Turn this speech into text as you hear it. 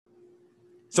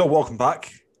So welcome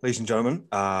back, ladies and gentlemen.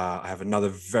 I have another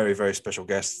very, very special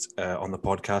guest on the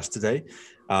podcast today.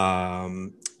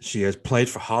 She has played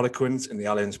for Harlequins in the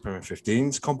Allianz Premier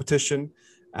 15s competition,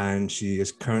 and she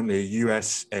is currently a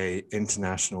USA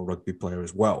international rugby player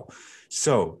as well.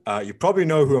 So you probably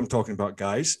know who I'm talking about,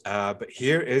 guys, but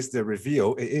here is the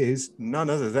reveal. It is none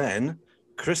other than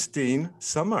Kristine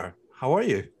Sommer. How are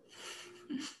you?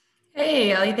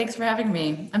 Hey, Ellie, thanks for having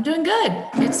me. I'm doing good.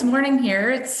 It's morning here.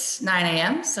 It's 9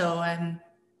 a.m., so I'm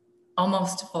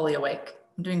almost fully awake.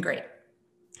 I'm doing great.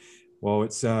 Well,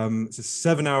 it's a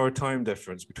 7-hour time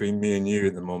difference between me and you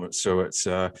at the moment. So it's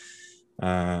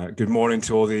good morning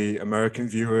to all the American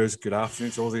viewers. Good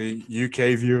afternoon to all the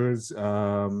UK viewers,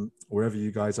 wherever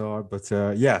you guys are. But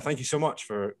yeah, thank you so much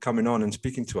for coming on and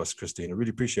speaking to us, Kristine. I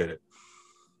really appreciate it.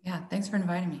 Yeah, thanks for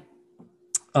inviting me.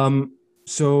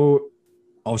 So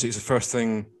obviously it's the first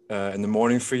thing in the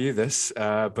morning for you,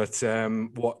 but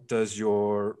what does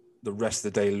the rest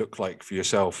of the day look like for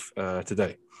yourself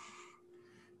today?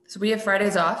 So we have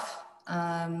Fridays off,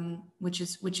 which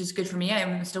is good for me.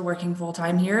 I'm still working full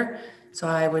time here, so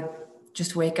I would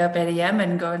just wake up at 8 a.m.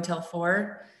 and go until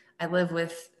 4. I live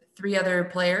with 3 other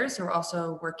players who are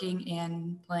also working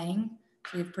and playing.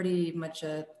 So we have pretty much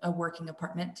a working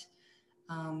apartment.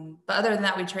 But other than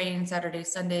that, we train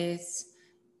Saturdays, Sundays.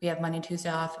 We have Monday,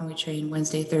 Tuesday off, and we train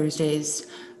Wednesday, Thursdays.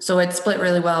 So it's split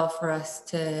really well for us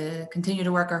to continue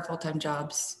to work our full-time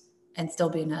jobs and still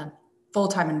be in a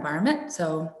full-time environment.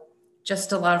 So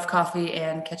just a lot of coffee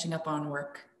and catching up on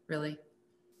work, really.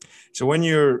 So when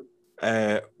you're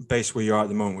based where you are at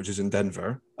the moment, which is in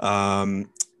Denver,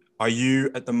 are you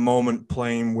at the moment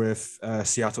playing with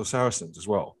Seattle Saracens as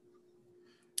well?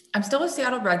 I'm still with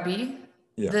Seattle Rugby.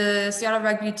 Yeah. The Seattle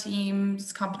Rugby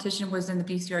team's competition was in the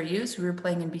BCRU, so we were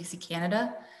playing in BC,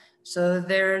 Canada. So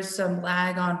there's some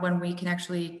lag on when we can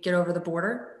actually get over the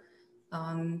border.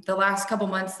 The last couple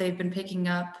months, they've been picking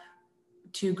up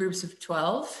 2 groups of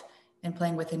 12 and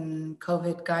playing within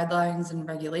COVID guidelines and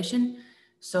regulation.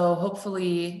 So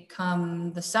hopefully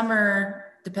come the summer,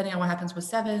 depending on what happens with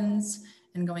sevens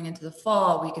and going into the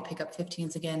fall, we could pick up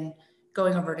 15s again,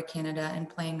 going over to Canada and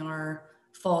playing our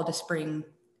fall to spring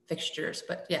fixtures.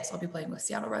 But yes, I'll be playing with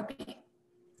Seattle Rugby.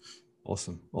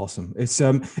 Awesome. It's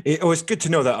good to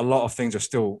know that a lot of things are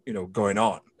still, going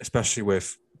on, especially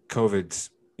with COVID,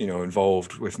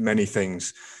 involved with many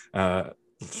things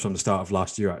from the start of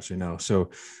last year actually now. So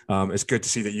it's good to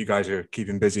see that you guys are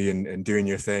keeping busy and doing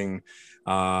your thing.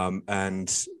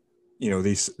 And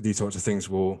these sorts of things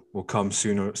will come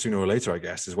sooner or later, I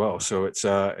guess, as well. So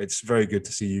it's very good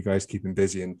to see you guys keeping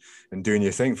busy and doing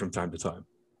your thing from time to time.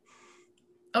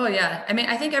 Oh, yeah. I mean,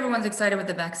 I think everyone's excited with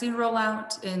the vaccine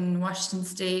rollout in Washington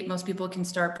State. Most people can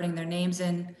start putting their names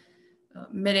in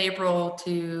mid-April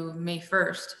to May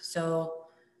 1st. So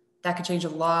that could change a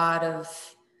lot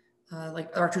of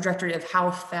our trajectory of how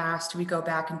fast we go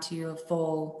back into a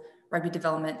full rugby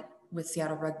development with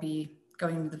Seattle Rugby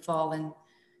going into the fall, and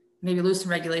maybe lose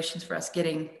some regulations for us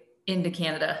getting into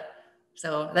Canada.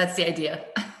 So that's the idea.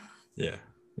 Yeah.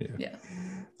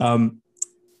 Well,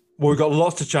 we've got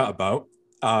lots to chat about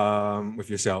with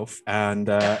yourself, and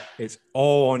it's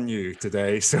all on you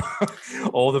today. So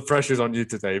all the pressure's on you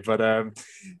today. But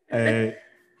I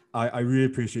really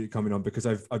appreciate you coming on, because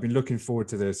I've been looking forward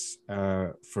to this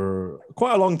for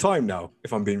quite a long time now,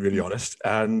 if I'm being really honest.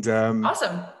 And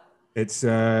awesome.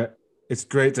 It's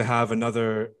great to have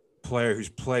another player who's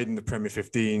played in the Premier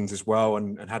 15s as well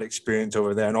and had experience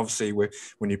over there. And obviously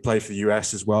when you play for the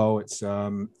US as well,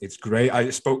 it's great. I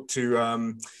spoke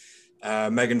to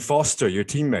Megan Foster, your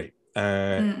teammate,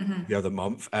 the other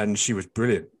month, and she was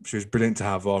brilliant. She was brilliant to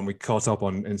have on. We caught up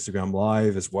on Instagram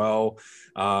Live as well.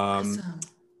 Awesome.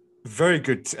 Very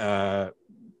good,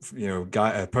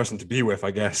 person to be with, I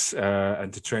guess,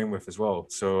 and to train with as well.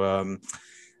 So,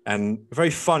 and a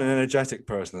very fun and energetic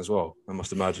person as well, I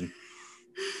must imagine.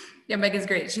 Yeah, Megan's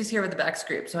great. She's here with the Backs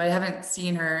group, so I haven't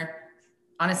seen her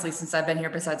honestly since I've been here,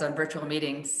 besides on virtual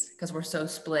meetings, because we're so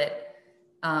split.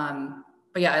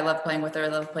 But yeah, I love playing with her. I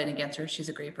love playing against her. She's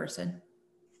a great person.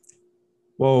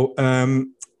 Well,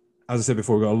 as I said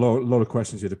before, we've got a lot of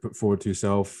questions here to put forward to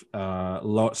yourself.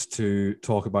 Lots to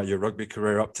talk about your rugby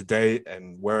career up to date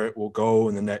and where it will go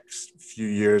in the next few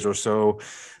years or so.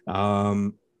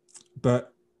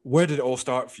 But where did it all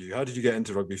start for you? How did you get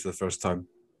into rugby for the first time?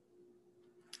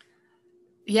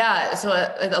 Yeah, so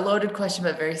a loaded question,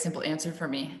 but very simple answer for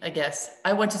me, I guess.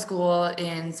 I went to school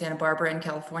in Santa Barbara in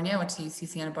California. I went to UC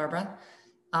Santa Barbara.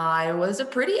 I was a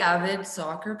pretty avid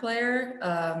soccer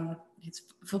player. It's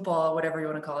football, whatever you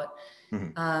want to call it.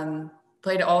 Mm-hmm.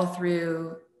 Played all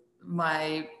through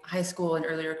my high school and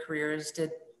earlier careers,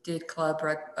 did did club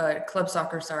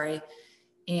soccer, sorry,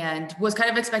 and was kind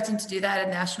of expecting to do that at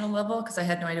national level because I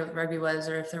had no idea what rugby was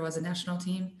or if there was a national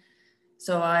team.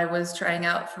 So I was trying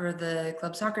out for the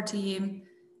club soccer team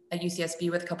at UCSB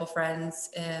with a couple friends,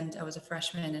 and I was a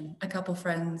freshman, and a couple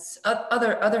friends,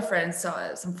 other friends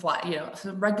saw some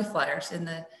rugby flyers in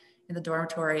the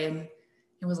dormitory, and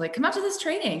it was like, come out to this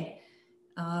training.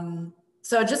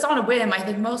 So just on a whim, I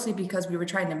think mostly because we were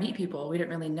trying to meet people, we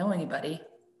didn't really know anybody.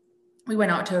 We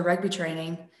went out to a rugby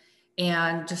training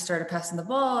and just started passing the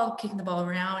ball, kicking the ball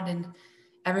around, and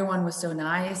everyone was so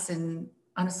nice and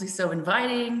honestly so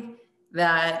inviting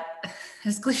that,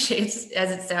 as cliche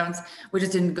as it sounds, we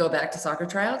just didn't go back to soccer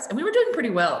tryouts, and we were doing pretty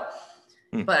well.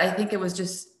 But I think it was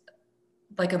just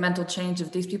like a mental change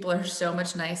of these people are so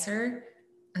much nicer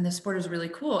and the sport is really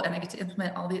cool, and I get to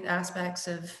implement all the aspects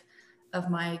of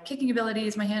my kicking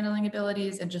abilities, my handling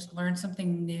abilities, and just learn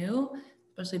something new,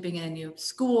 especially being in a new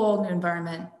school, new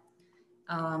environment.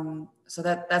 So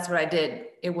that's what I did.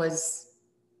 It was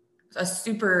a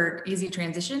super easy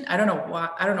transition. I don't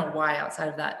know why outside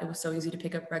of that, it was so easy to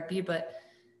pick up rugby, but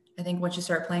I think once you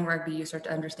start playing rugby, you start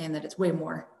to understand that it's way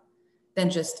more than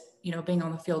just, being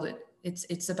on the field.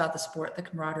 It's about the sport, the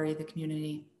camaraderie, the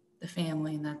community, the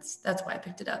family. And that's why I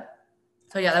picked it up.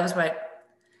 So yeah, that was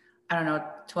I don't know,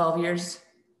 12 years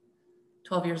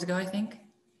ago, I think.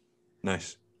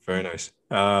 Nice. Very nice.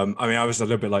 I was a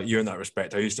little bit like you in that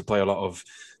respect. I used to play a lot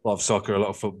of soccer, a lot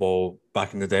of football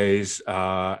back in the days.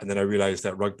 And then I realized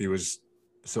that rugby was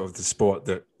sort of the sport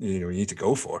that, you need to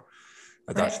go for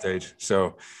at that stage.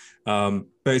 So, but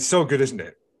it's so good, isn't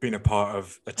it? Being a part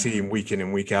of a team week in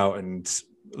and week out and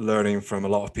learning from a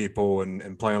lot of people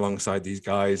and playing alongside these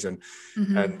guys and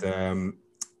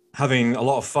having a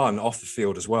lot of fun off the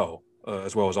field as well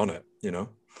as on it,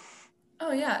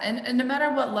 Oh yeah. And no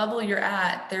matter what level you're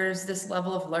at, there's this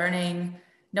level of learning.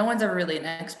 No one's ever really an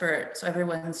expert. So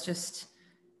everyone's just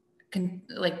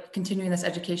continuing this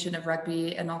education of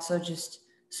rugby and also just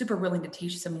super willing to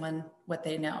teach someone what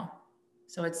they know.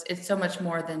 So it's so much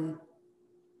more than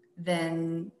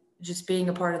just being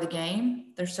a part of the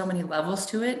game. There's so many levels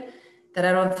to it that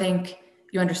I don't think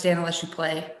you understand unless you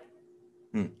play.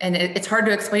 And it's hard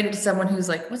to explain it to someone who's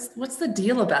like, what's the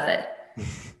deal about it?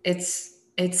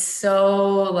 It's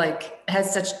so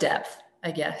has such depth,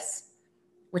 I guess,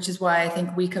 which is why I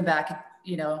think we come back,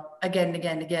 again and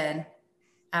again and again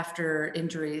after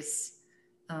injuries,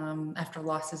 after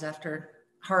losses, after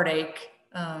heartache.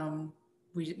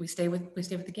 We stay with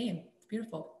the game. It's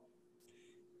beautiful.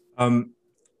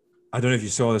 I don't know if you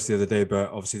saw this the other day,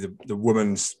 but obviously the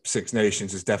Women's Six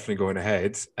Nations is definitely going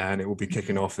ahead, and it will be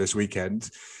kicking off this weekend.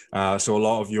 So a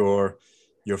lot of your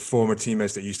former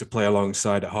teammates that used to play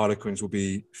alongside at Harlequins will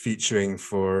be featuring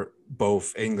for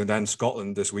both England and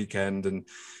Scotland this weekend, and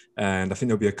I think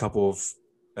there'll be a couple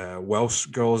of Welsh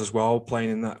girls as well playing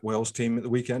in that Wales team at the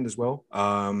weekend as well.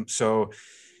 So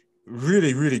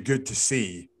really, really good to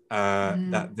see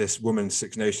that this Women's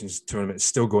Six Nations tournament is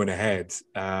still going ahead.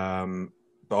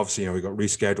 But obviously, we got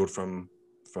rescheduled from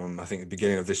I think the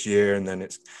beginning of this year, and then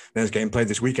it's getting played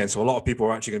this weekend. So a lot of people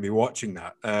are actually going to be watching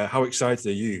that. How excited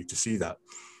are you to see that?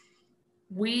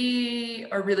 We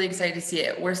are really excited to see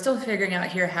it. We're still figuring out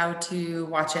here how to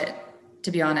watch it,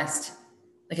 to be honest.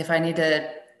 If I need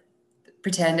to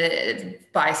pretend to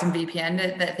buy some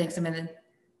VPN that thinks I'm in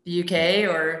the UK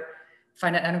or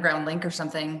find an underground link or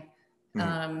something,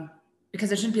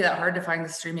 because it shouldn't be that hard to find the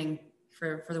streaming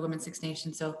for the Women's Six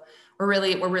Nations. So we're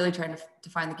really trying to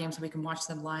find the game so we can watch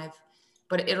them live.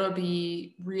 But it'll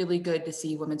be really good to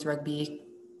see women's rugby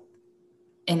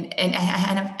and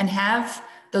have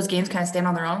those games kind of stand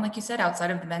on their own, like you said, outside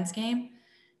of the men's game.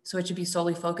 So it should be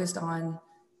solely focused on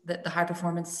the high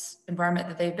performance environment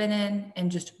that they've been in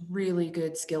and just really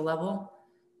good skill level.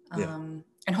 And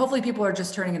hopefully people are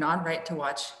just turning it on, right, to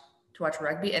watch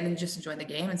rugby and then just enjoying the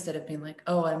game instead of being like,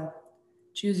 oh, I'm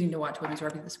choosing to watch women's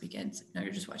rugby this weekend. No,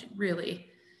 you're just watching really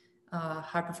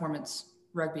high performance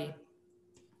rugby.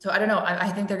 So I don't know. I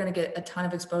think they're going to get a ton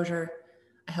of exposure.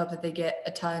 I hope that they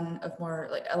get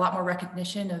a lot more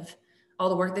recognition of all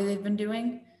the work that they've been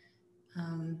doing,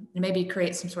 and maybe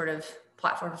create some sort of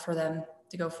platform for them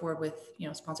to go forward with,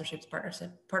 sponsorships,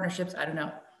 partnerships. I don't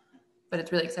know, but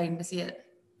it's really exciting to see it.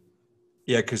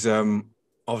 Yeah, because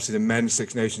obviously the men's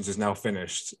Six Nations is now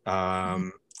finished,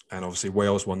 and obviously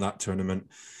Wales won that tournament.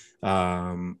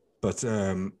 But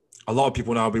a lot of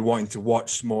people now will be wanting to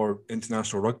watch more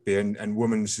international rugby, and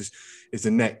women's is the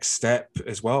next step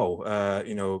as well,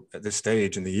 at this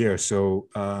stage in the year. So,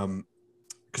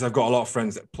 because I've got a lot of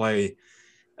friends that play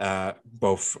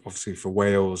both obviously for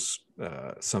Wales,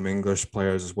 some English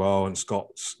players as well, and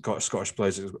Scottish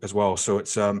players as well. So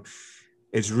it's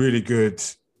it's really good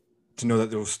to know that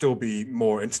there will still be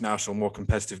more international, more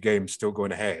competitive games still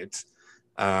going ahead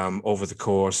over the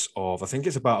course of, I think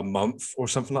it's about a month or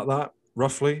something like that,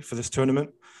 roughly, for this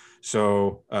tournament.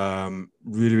 So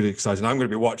really, really exciting. I'm going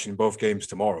to be watching both games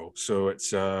tomorrow. So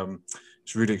it's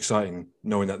really exciting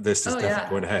knowing that this is definitely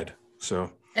going ahead.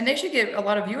 So, and they should get a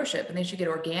lot of viewership, and they should get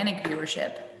organic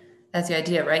viewership. That's the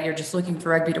idea, right? You're just looking for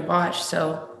rugby to watch.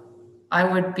 So I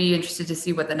would be interested to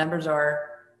see what the numbers are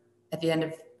at the end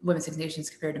of Women's Six Nations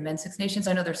compared to Men's Six Nations.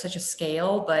 I know there's such a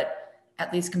scale, but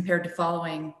at least compared to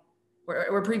following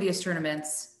or previous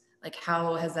tournaments, like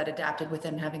how has that adapted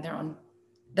within having their own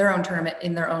tournament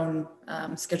in their own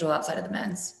schedule outside of the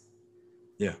men's?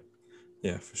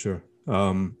 Yeah, for sure.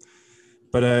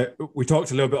 But we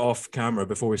talked a little bit off camera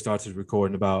before we started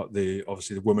recording about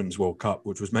obviously the Women's World Cup,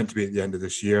 which was meant to be at the end of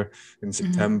this year in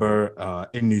September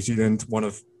in New Zealand, one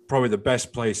of probably the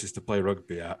best places to play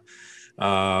rugby at.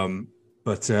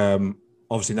 But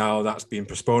obviously now that's been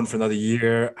postponed for another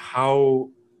year. How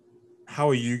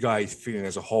are you guys feeling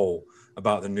as a whole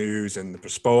about the news and the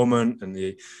postponement and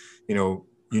you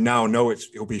now know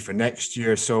it'll be for next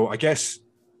year. So I guess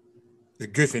the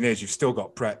good thing is you've still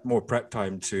got more prep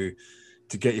time to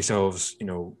get yourselves,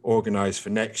 organized for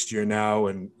next year now.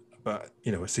 But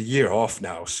it's a year off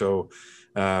now. So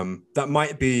that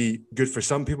might be good for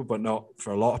some people, but not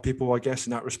for a lot of people, I guess,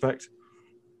 in that respect.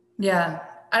 Yeah.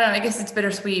 I don't know. I guess it's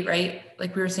bittersweet, right?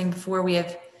 Like we were saying before, we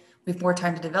have more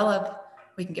time to develop.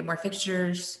 We can get more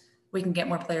fixtures. We can get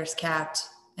more players capped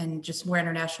and just more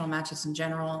international matches in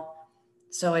general.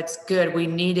 So it's good. We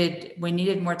needed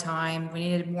more time. We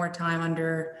needed more time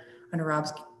under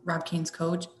Rob Cain's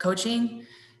coaching.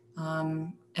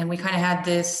 And we kind of had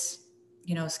this,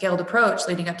 scaled approach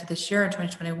leading up to this year in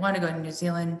 2021 to go to New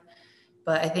Zealand.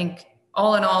 But I think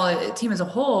all in all, a team as a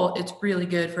whole, it's really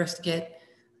good for us to get,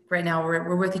 right now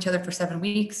we're with each other for 7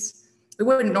 weeks. We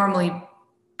wouldn't normally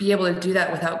be able to do that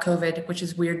without COVID, which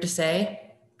is weird to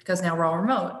say because now we're all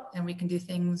remote and we can do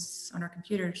things on our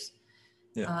computers.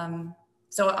 Yeah.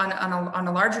 So on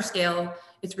a larger scale,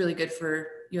 it's really good for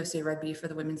USA Rugby, for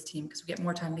the women's team, because we get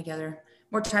more time together,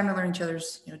 more time to learn each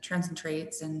other's trends and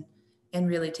traits, and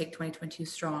really take 2022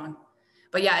 strong.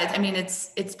 But yeah,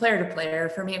 it's player to player.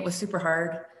 For me, it was super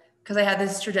hard because I had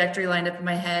this trajectory lined up in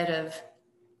my head of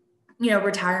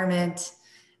retirement,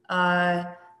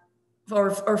 or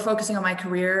focusing on my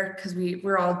career, because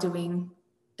we're all doing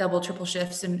double, triple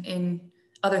shifts in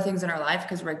other things in our life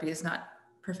because rugby is not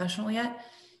professional yet.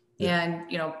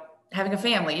 And, having a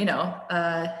family,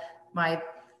 my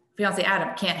fiance,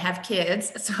 Adam, can't have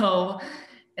kids. So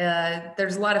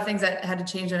there's a lot of things that had to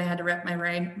change, and I had to wrap my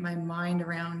mind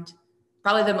around.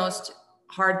 Probably the most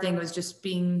hard thing was just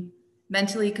being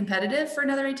mentally competitive for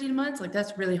another 18 months. Like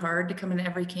that's really hard to come into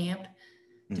every camp,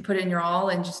 to put in your all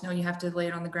and just know you have to lay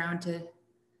it on the ground to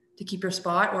keep your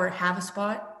spot or have a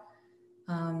spot.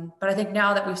 But I think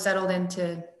now that we've settled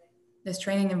into this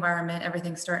training environment,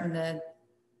 everything's starting to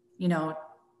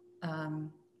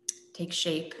take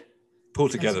shape, pull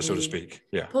together, so to speak.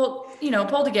 Yeah. Pull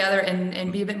together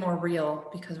and be a bit more real,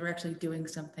 because we're actually doing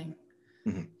something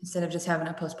instead of just having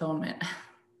a postponement.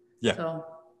 Yeah. So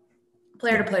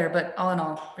player to player, but all in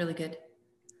all, really good.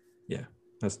 Yeah,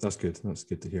 that's good. That's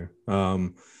good to hear.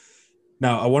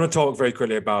 Now I want to talk very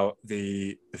quickly about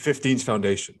the 15s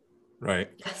Foundation, right?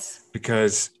 Yes.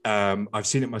 Because I've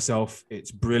seen it myself.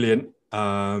 It's brilliant.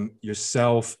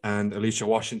 Yourself and Alicia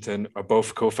Washington are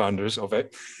both co-founders of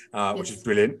it, which is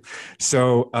brilliant.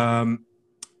 So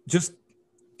just,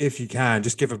 if you can,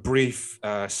 just give a brief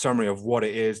summary of what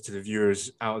it is to the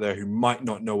viewers out there who might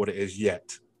not know what it is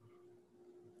yet.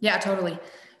 Yeah, totally.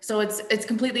 So it's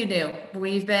completely new.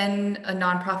 We've been a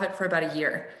nonprofit for about a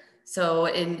year. So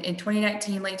in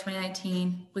 2019, late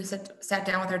 2019, we sat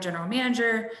down with our general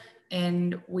manager,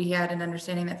 and we had an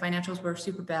understanding that financials were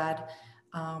super bad.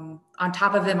 On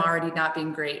top of them already not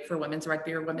being great for women's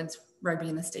rugby or women's rugby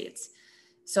in the States.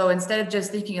 So instead of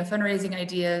just thinking of fundraising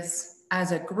ideas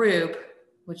as a group,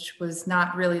 which was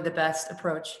not really the best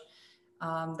approach,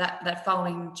 that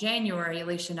following January,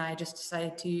 Alicia and I just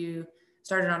decided to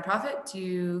start a nonprofit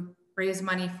to raise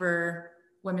money for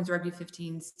women's rugby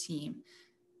 15s team,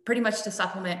 pretty much to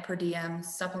supplement per diem,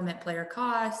 supplement player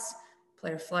costs,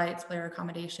 player flights, player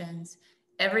accommodations,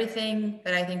 everything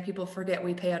that I think people forget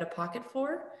we pay out of pocket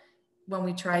for when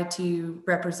we try to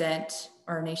represent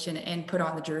our nation and put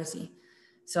on the jersey.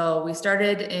 So we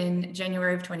started in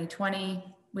January of 2020.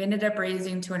 We ended up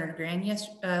raising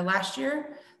 $200,000 last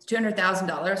year. It's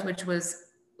 $200,000, which was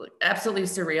absolutely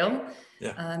surreal.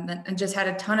 Yeah. And just had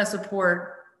a ton of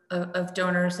support of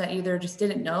donors that either just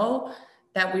didn't know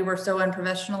that we were so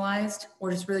unprofessionalized,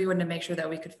 or just really wanted to make sure that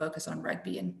we could focus on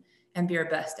rugby and be our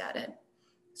best at it.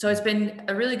 So it's been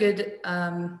a really good,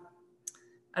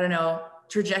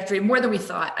 trajectory, more than we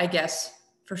thought, I guess,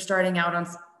 for starting out on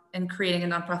and creating a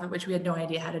nonprofit, which we had no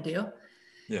idea how to do.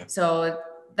 Yeah. So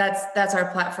that's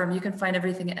our platform. You can find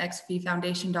everything at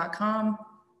xvfoundation.com.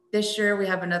 This year we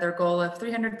have another goal of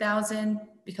 300,000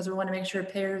 because we want to make sure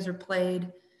players are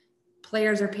paid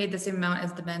the same amount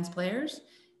as the men's players,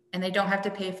 and they don't have to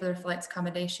pay for their flights,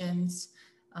 accommodations.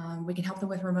 We can help them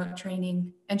with remote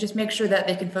training and just make sure that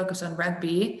they can focus on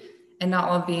rugby and not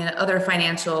all of the other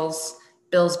financials,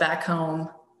 bills back home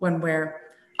when we're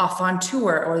off on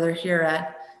tour or they're here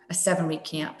at a 7-week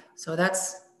camp. So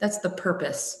that's the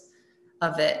purpose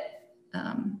of it.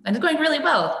 And it's going really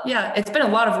well. Yeah, it's been a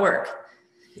lot of work,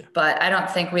 but I don't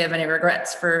think we have any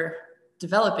regrets for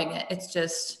developing it. It's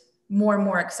just more and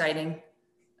more exciting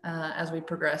as we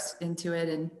progress into it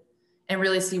and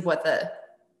really see what the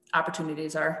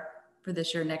opportunities are for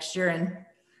this year, next year. And,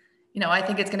 I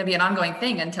think it's going to be an ongoing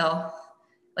thing until,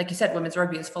 like you said, women's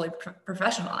rugby is fully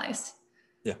professionalized.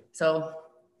 Yeah. So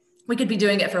we could be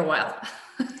doing it for a while.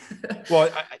 Well,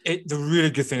 the really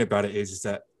good thing about it is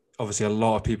that obviously a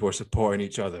lot of people are supporting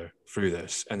each other through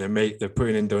this, and they're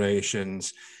putting in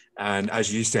donations. And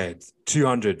as you said,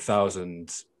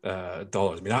 $200,000. I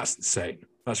mean, that's insane.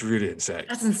 That's really insane.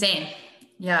 That's insane.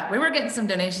 Yeah, we were getting some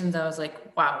donations. I was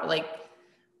like, wow, like,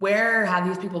 where have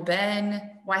these people been?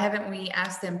 Why haven't we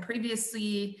asked them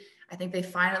previously? I think they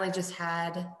finally just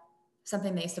had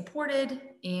something they supported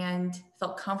and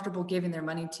felt comfortable giving their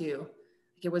money to.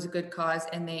 Like, it was a good cause,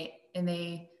 and they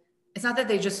it's not that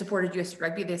they just supported US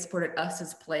Rugby, they supported us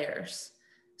as players.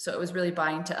 So it was really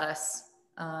buying to us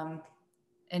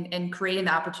and creating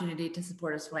the opportunity to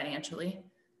support us financially,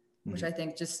 which I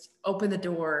think just opened the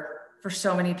door for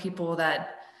so many people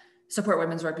that support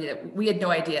women's rugby that we had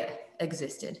no idea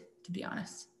existed, to be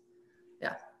honest.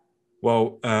 Yeah.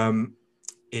 Well,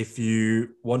 if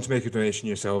you want to make a donation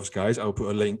yourselves, guys, I'll put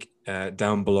a link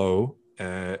down below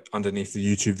underneath the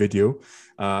YouTube video.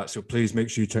 So please make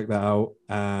sure you check that out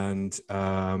and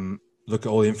look at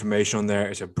all the information on there.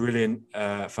 It's a brilliant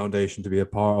foundation to be a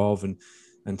part of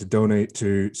and to donate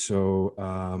to.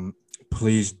 So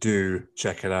please do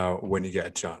check it out when you get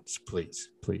a chance, please.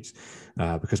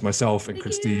 Because myself and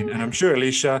Kristine, and I'm sure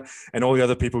Alicia and all the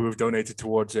other people who've donated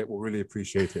towards it will really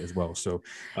appreciate it as well. So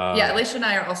yeah, Alicia and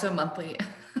I are also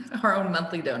our own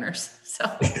monthly donors. So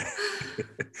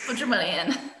put your money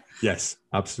in. Yes,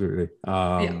 absolutely.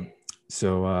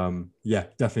 So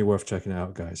definitely worth checking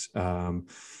out, guys.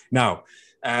 Now,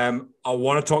 I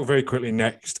want to talk very quickly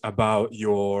next about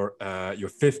your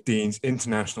 15s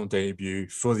international debut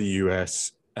for the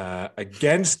US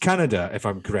against Canada, if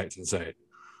I'm correct in saying.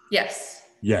 Yes.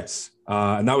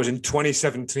 And that was in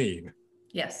 2017.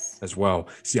 Yes. As well.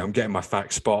 See, I'm getting my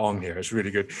facts spot on here. It's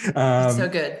really good. It's so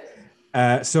good.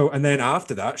 And then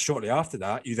shortly after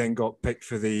that, you then got picked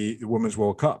for the Women's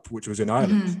World Cup, which was in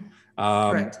Ireland.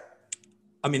 Correct.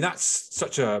 I mean, that's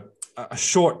such a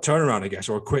short turnaround, I guess,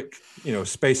 or a quick,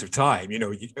 space of time.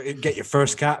 You get your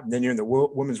first cap, and then you're in the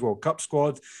Women's World Cup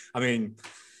squad. I mean,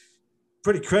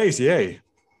 pretty crazy, eh?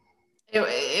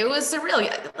 It was surreal.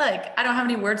 Like, I don't have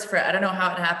any words for it. I don't know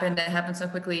how it happened. It happened so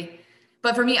quickly.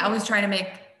 But for me, I was trying to make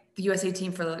the USA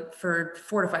team for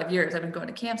 4 to 5 years. I've been going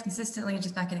to camps consistently,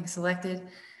 just not getting selected.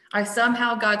 I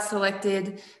somehow got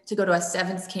selected to go to a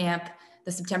sevens camp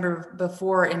the September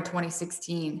before in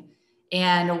 2016,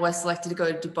 and was selected to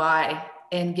go to Dubai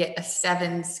and get a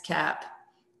sevens cap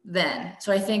then.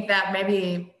 So I think that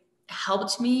maybe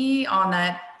helped me on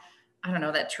that,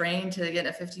 that train to get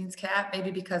a 15s cap,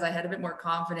 maybe because I had a bit more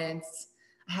confidence.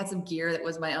 I had some gear that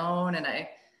was my own, and I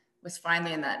was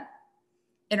finally in that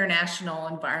international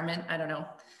environment. I don't know.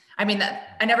 I mean,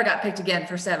 that I never got picked again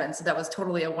for seven, so that was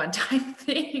totally a one-time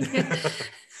thing.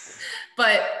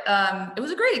 But it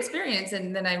was a great experience,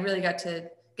 and then I really got to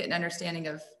get an understanding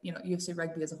of UFC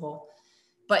rugby as a whole.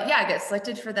 But yeah, I got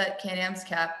selected for that Can-Am's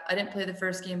cap. I didn't play the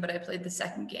first game, but I played the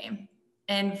second game.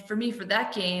 And for me, for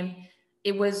that game,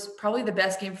 it was probably the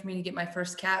best game for me to get my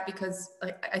first cap because,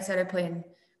 like I said, I play in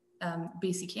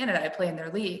BC Canada. I play in their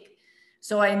league.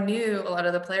 So I knew a lot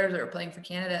of the players that were playing for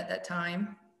Canada at that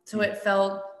time. So it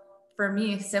felt, for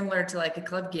me, similar to like a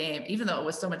club game, even though it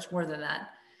was so much more than that.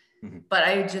 Mm-hmm. But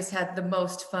I just had the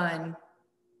most fun,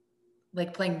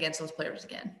 like, playing against those players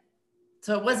again.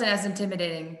 So it wasn't as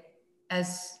intimidating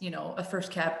as, a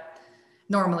first cap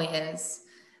normally is.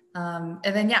 And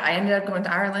then, I ended up going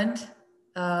to Ireland.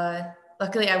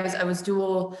 Luckily, I was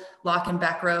dual lock and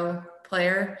back row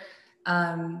player.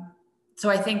 So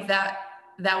I think that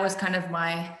was kind of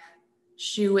my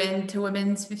shoe in to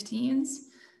women's 15s.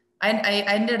 I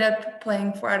ended up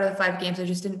playing 4 out of the 5 games. I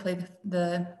just didn't play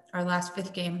our last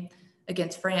 5th game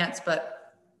against France.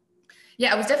 But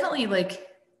yeah, it was definitely like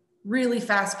really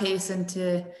fast paced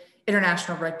into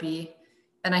international rugby.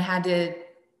 And I had to,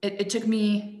 it took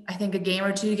me, I think, a game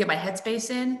or two to get my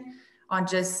headspace in on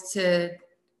just to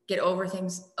get over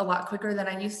things a lot quicker than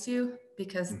I used to,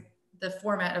 because the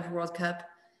format of the World Cup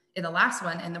in the last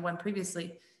one and the one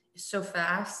previously is so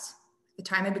fast. The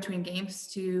time in between games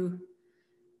to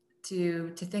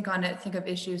think on it, think of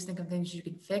issues, think of things you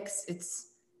can fix.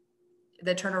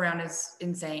 The turnaround is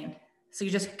insane. So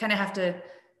you just kind of have to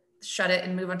shut it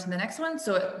and move on to the next one.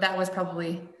 So that was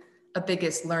probably a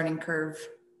biggest learning curve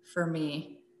for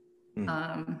me.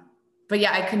 But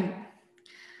yeah, I couldn't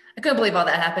believe all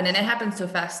that happened. And it happened so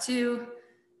fast too.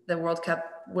 The World Cup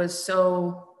was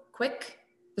so quick.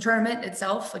 The tournament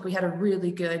itself, like we had a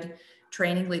really good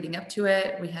training leading up to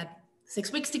it. We had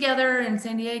 6 weeks together in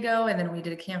San Diego, and then we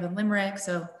did a camp in Limerick.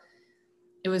 So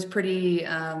it was pretty, it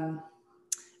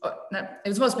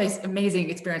was the most amazing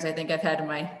experience I think I've had in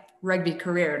my rugby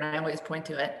career. And I always point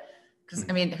to it because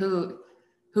I mean, who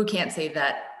can't say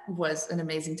that was an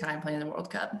amazing time playing the World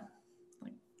Cup?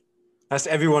 That's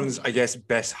everyone's, I guess,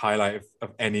 best highlight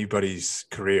of anybody's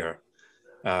career,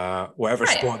 whatever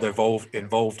sport they're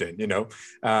involved in, you know,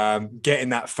 getting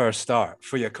that first start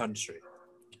for your country,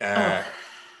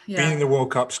 being in the World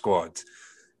Cup squad.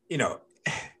 You know,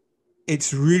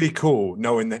 it's really cool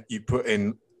knowing that you put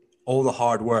in all the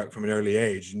hard work from an early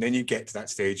age, and then you get to that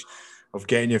stage of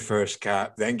getting your first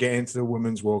cap, then getting into the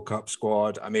Women's World Cup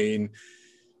squad. I mean,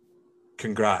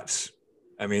 congrats.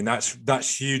 I mean,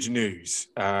 that's huge news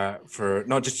for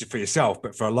not just for yourself,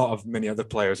 but for many other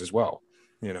players as well,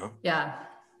 you know? Yeah,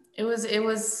 it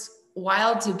was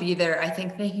wild to be there. I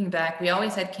think thinking back, we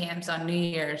always had camps on New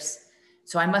Year's.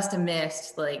 So I must have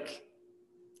missed like,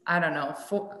 I don't know,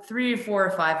 3 or 4 or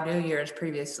 5 New Year's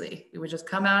previously. We would just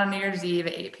come out on New Year's Eve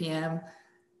at 8 p.m.,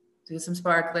 do some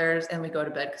sparklers, and we go to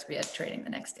bed because we had training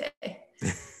the next day.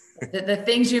 the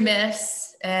things you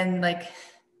miss, and like,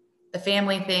 the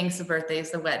family things, the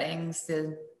birthdays, the weddings,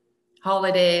 the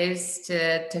holidays,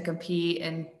 to compete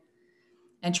and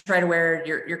try to wear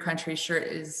your country shirt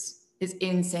is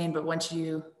insane. But once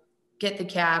you get the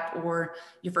cap or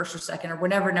your first or second or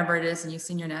whatever number it is and you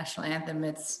sing your national anthem,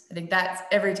 I think that's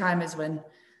every time is when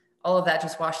all of that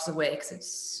just washes away, because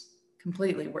it's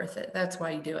completely worth it. That's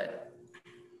why you do it.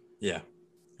 Yeah,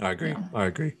 I agree. Yeah. I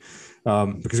agree.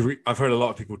 Because I've heard a lot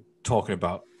of people talking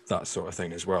about that sort of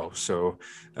thing as well. So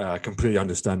I completely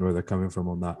understand where they're coming from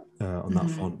on that that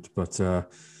font. But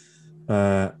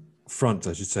front,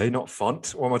 I should say, not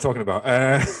font. What am I talking about?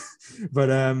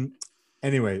 But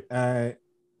anyway,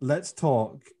 let's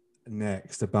talk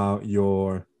next about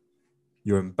your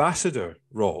ambassador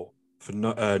role for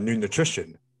Nuun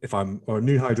Nutrition, Nuun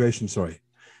Hydration, sorry,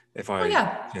 if I'm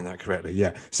saying that correctly.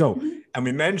 Yeah. So, and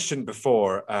we mentioned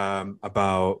before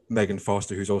about Megan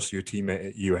Foster, who's also your teammate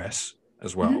at US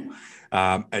as well.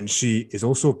 And she is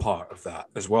also a part of that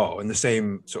as well, in the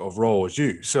same sort of role as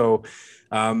you. So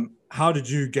how did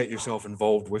you get yourself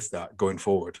involved with that going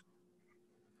forward?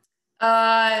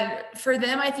 For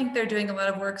them, I think they're doing a lot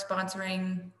of work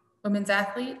sponsoring women's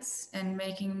athletes and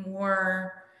making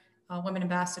more women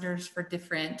ambassadors for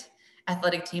different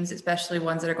athletic teams, especially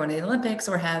ones that are going to the Olympics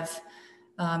or have,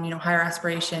 higher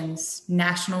aspirations,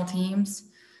 national teams.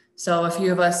 So a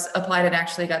few of us applied and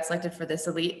actually got selected for this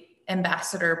elite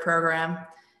ambassador program,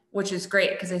 which is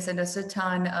great because they send us a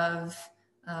ton of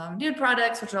Nuun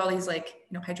products, which are all these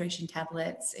hydration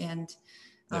tablets and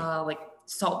like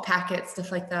salt packets,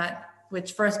 stuff like that,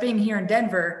 which for us being here in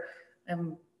Denver,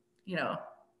 I'm,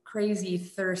 crazy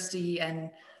thirsty and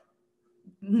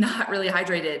not really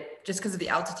hydrated just because of the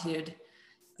altitude.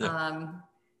 So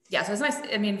it's nice.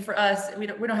 I mean, for us, we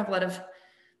don't have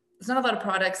there's not a lot of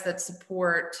products that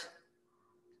support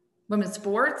women's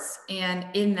sports, and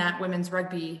in that women's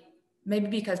rugby, maybe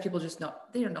because people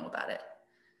they don't know about it.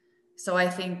 So I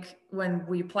think when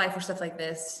we apply for stuff like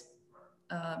this,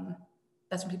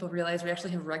 that's when people realize we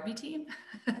actually have a rugby team.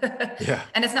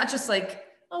 And it's not just like,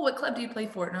 oh, what club do you play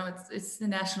for? No, it's the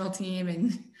national team,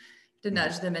 and to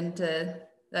nudge them into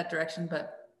that direction.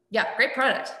 But yeah, great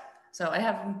product. So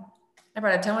I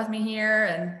brought a ton with me here,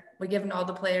 and we give them to all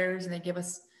the players, and they give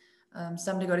us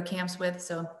some to go to camps with.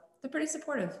 So they're pretty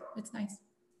supportive. It's nice.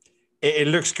 It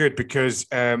looks good because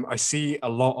I see a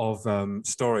lot of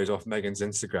stories off Megan's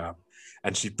Instagram,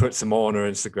 and she puts them on her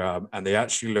Instagram, and they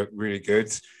actually look really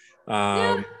good.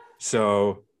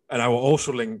 So, and I will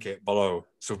also link it below.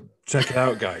 So check it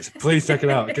out, guys. Please check it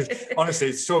out, because honestly,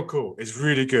 it's so cool. It's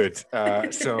really good.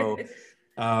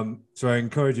 So I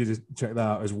encourage you to check that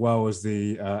out, as well as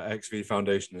the XV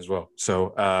Foundation as well.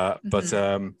 So, but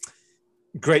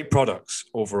great products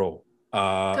overall.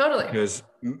 Totally. Because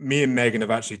me and Megan have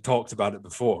actually talked about it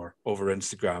before over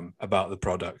Instagram about the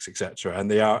products, etc., and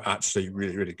they are actually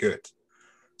really, really good.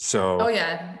 So, oh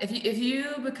yeah, if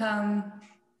you become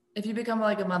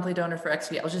like a monthly donor for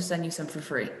XV, I'll just send you some for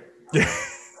free. Yeah.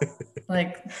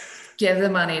 Like, give the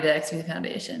money to XV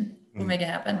Foundation. We'll make it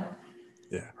happen.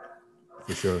 Yeah,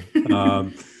 for sure.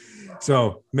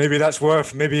 So maybe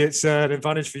maybe it's an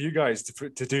advantage for you guys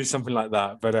to do something like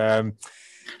that. But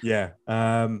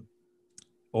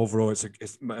overall,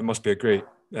 it must be a great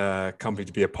company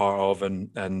to be a part of,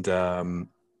 and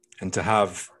to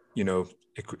have,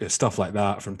 stuff like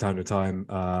that from time to time.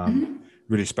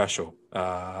 Really special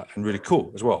and really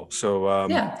cool as well. So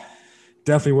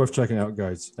definitely worth checking out,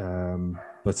 guys.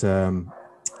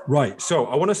 Right. So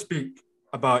I want to speak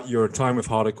about your time with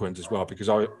Harlequins as well, because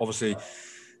I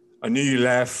knew you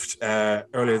left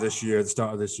earlier this year, the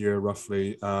start of this year,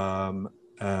 roughly.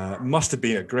 Must have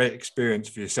been a great experience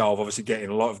for yourself, obviously getting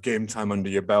a lot of game time under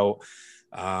your belt,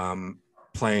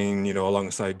 playing,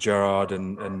 alongside Gerard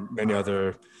and many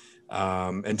other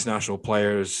international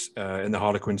players in the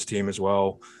Harlequins team as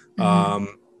well.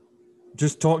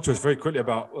 Just talk to us very quickly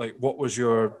about, like, what was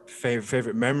your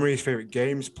favorite memories, favorite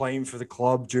games playing for the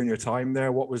club during your time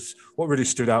there? What really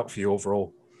stood out for you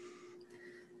overall?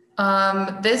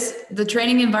 The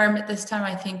training environment this time,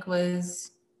 I think,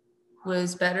 was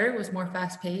better. It was more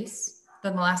fast paced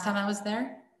than the last time I was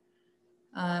there.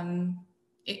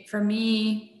 For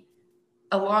me,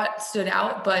 a lot stood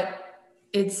out, but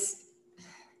it's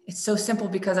so simple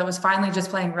because I was finally just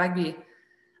playing rugby.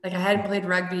 Like, I hadn't played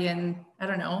rugby in, I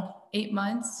don't know, 8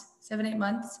 months, 7-8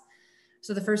 months.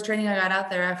 So the first training I got out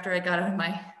there after I got out of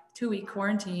my 2-week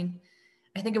quarantine,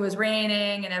 I think it was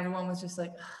raining and everyone was just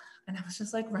like, and I was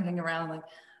just like running around like,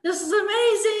 this is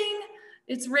amazing.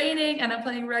 It's raining and I'm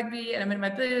playing rugby and I'm in my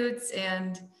boots,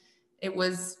 and it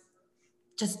was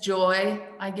just joy,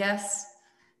 I guess,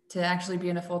 to actually be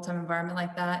in a full-time environment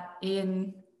like that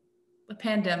in the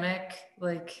pandemic.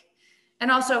 Like, and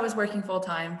also I was working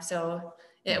full-time, so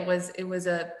it was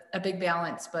a big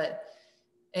balance, but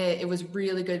it was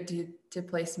really good to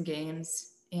play some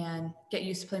games and get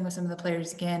used to playing with some of the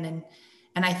players again.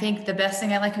 And I think the best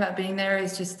thing I like about being there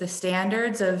is just the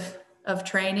standards of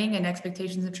training and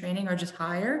expectations of training are just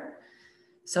higher.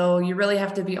 So you really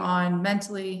have to be on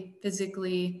mentally,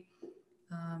 physically,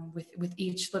 with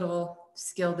each little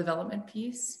skill development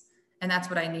piece. And that's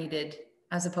what I needed,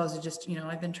 as opposed to just,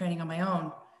 I've been training on my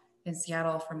own in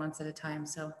Seattle for months at a time.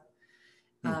 So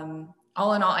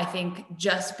all in all, I think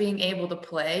just being able to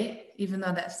play, even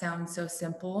though that sounds so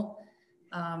simple,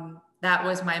 that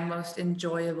was my most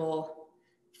enjoyable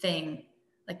thing.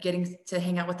 Like, getting to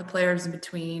hang out with the players in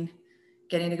between,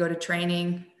 getting to go to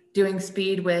training, doing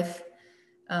speed with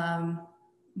Anna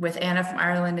from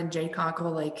Ireland and Jade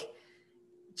Cockle, like,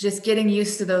 just getting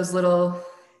used to those little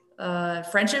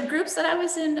friendship groups that I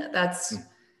was in. That's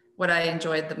what I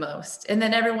enjoyed the most. And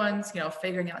then everyone's,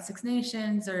 figuring out Six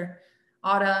Nations or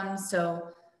autumn. So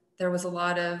there was a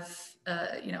lot of,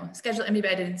 schedule. And maybe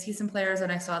I didn't see some players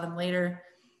and I saw them later,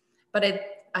 but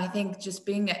I think just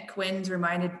being at Quins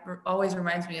always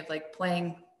reminds me of, like,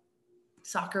 playing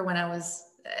soccer when I was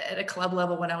at a club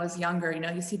level when I was younger.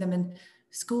 You see them in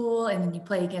school and then you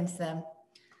play against them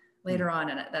later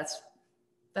on. And that's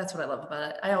what I love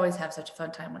about it. I always have such a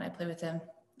fun time when I play with him,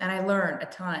 and I learn a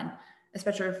ton,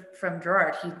 especially from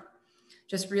Gerard. He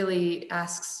just really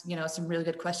asks, some really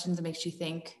good questions and makes you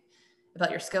think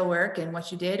about your skill work and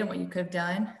what you did and what you could have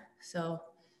done. So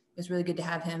it was really good to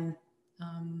have him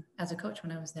as a coach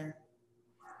when I was there.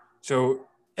 So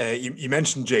you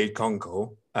mentioned Jade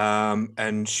Conkle,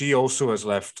 and she also has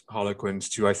left Harlequins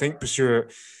to, I think, pursue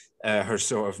her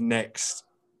sort of next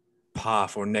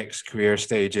path or next career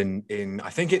stage in I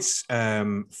think it's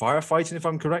firefighting, if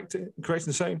I'm correct in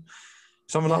saying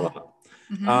something like that.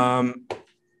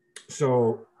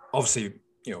 So obviously,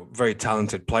 very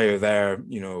talented player there.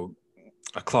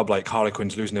 A club like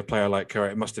Harlequins losing a player like her,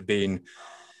 it must have been,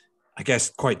 I guess,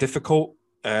 quite difficult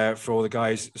for all the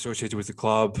guys associated with the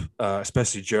club,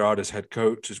 especially Gerard as head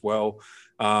coach as well.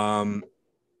 But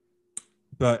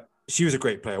she was a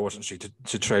great player, wasn't she,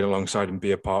 to train alongside and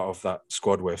be a part of that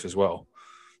squad with as well?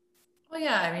 Well,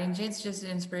 yeah, I mean, Jade's just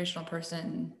an inspirational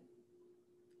person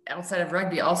outside of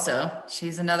rugby also.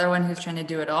 She's another one who's trying to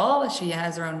do it all. She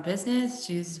has her own business.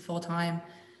 She's a full-time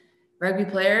rugby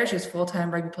player. She's a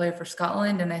full-time rugby player for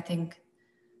Scotland. And I think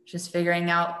just figuring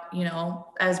out,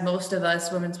 as most of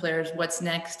us women's players, what's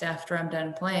next after I'm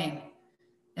done playing.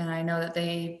 And I know that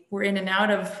they were in and out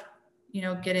of,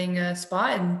 getting a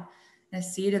spot and a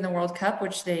seed in the World Cup,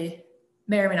 which they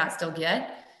may or may not still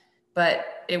get, but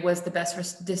it was the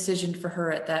best decision for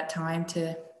her at that time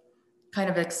to kind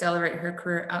of accelerate her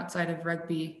career outside of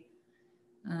rugby.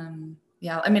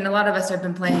 I mean, a lot of us have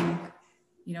been playing,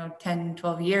 10,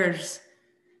 12 years.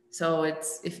 So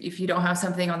it's, if you don't have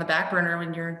something on the back burner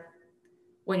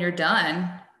when you're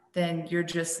done, then you're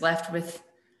just left with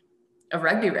a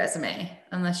rugby resume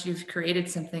unless you've created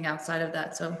something outside of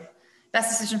that. So best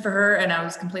decision for her. And I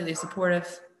was completely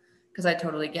supportive because I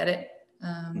totally get it.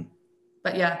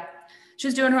 But yeah,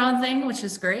 she's doing her own thing, which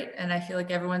is great. And I feel like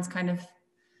everyone's kind of,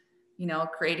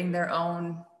 creating their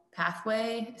own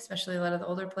pathway, especially a lot of the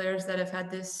older players that have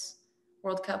had this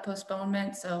World Cup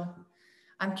postponement. So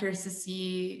I'm curious to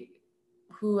see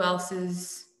who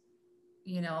else's,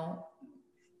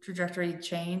 trajectory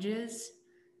changes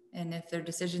and if their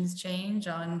decisions change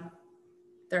on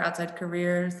their outside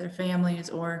careers, their families,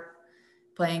 or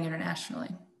playing internationally.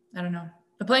 I don't know.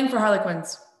 But playing for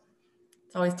Harlequins,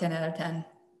 it's always 10 out of 10.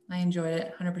 I enjoyed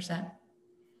it 100%.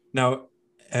 Now,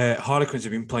 Harlequins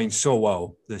have been playing so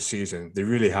well this season. They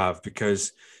really have,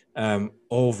 because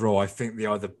overall, I think they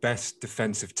are the best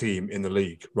defensive team in the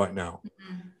league right now.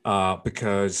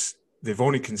 Because they've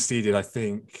only conceded, I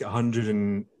think,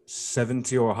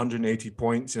 170 or 180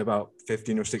 points in about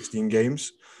 15 or 16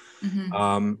 games,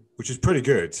 which is pretty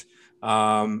good.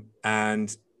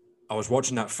 And I was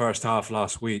watching that first half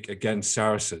last week against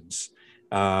Saracens,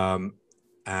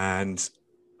 and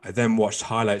I then watched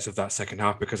highlights of that second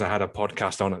half because I had a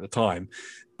podcast on at the time.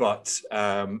 But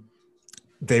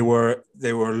they were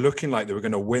looking like they were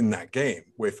going to win that game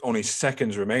with only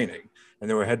seconds remaining, and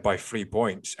they were ahead by 3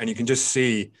 points. And you can just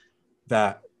see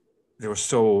that they were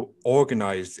so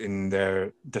organized in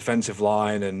their defensive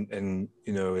line and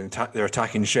their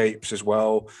attacking shapes as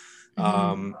well.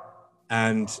 And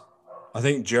I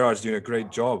think Gerard's doing a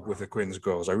great job with the Quins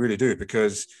girls. I really do,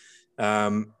 because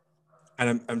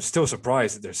and I'm still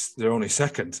surprised that they're only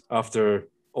second after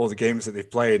all the games that they've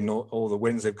played and all the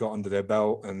wins they've got under their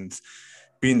belt and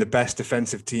being the best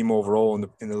defensive team overall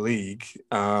in the league.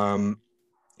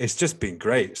 It's just been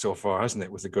great so far, hasn't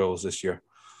it, with the girls this year?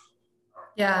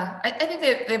 Yeah, I think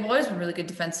they've always been really good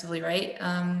defensively, right?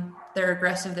 They're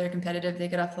aggressive, they're competitive, they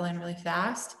get off the line really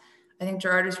fast. I think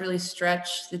Gerard has really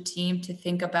stretched the team to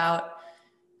think about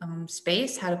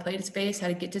space, how to play to space, how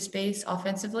to get to space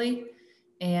offensively,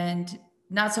 and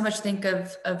not so much think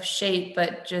of shape,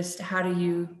 but just how do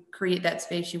you create that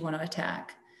space you want to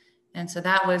attack. And so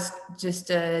that was just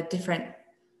a different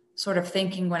sort of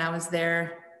thinking when I was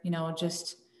there,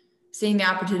 just seeing the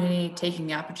opportunity, taking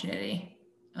the opportunity,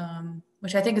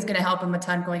 which I think is going to help them a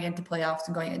ton going into playoffs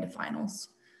and going into finals.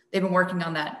 They've been working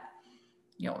on that,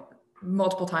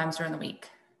 multiple times during the week.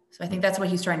 So I think that's what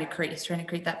he's trying to create. He's trying to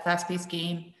create that fast-paced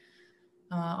game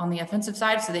on the offensive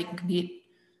side so they can compete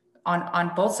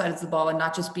on both sides of the ball and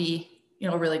not just be,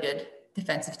 a really good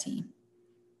defensive team.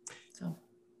 So,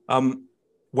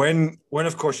 when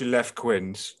of course you left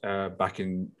Quins back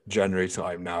in January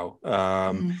time now,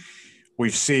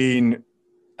 we've seen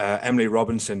Emily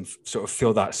Robinson sort of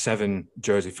fill that 7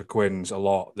 jersey for Quins a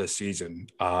lot this season.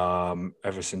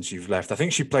 Ever since you've left, I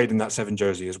think she played in that 7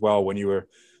 jersey as well when you were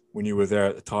there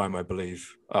at the time, I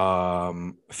believe,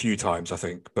 a few times, I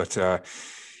think, but.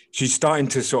 She's starting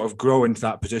to sort of grow into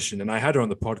that position. And I had her on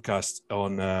the podcast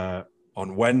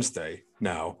on Wednesday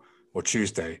now, or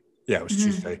Tuesday. Yeah, it was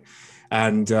Tuesday.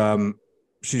 And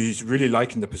she's really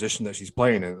liking the position that she's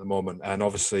playing in at the moment. And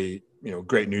obviously,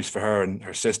 great news for her and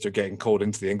her sister getting called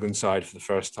into the England side for the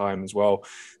first time as well.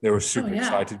 They were super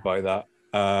excited by that.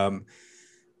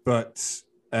 But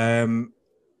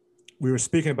we were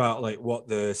speaking about like what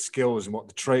the skills and what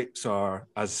the traits are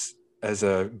as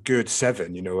a good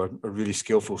 7, a really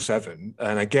skillful 7.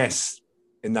 And I guess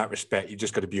in that respect, you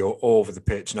just got to be all over the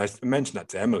pitch. And I mentioned that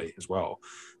to Emily as well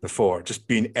before, just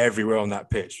being everywhere on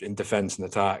that pitch in defense and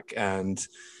attack and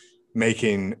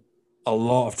making a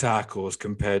lot of tackles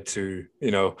compared to,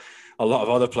 a lot of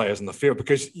other players on the field,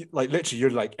 because like literally you're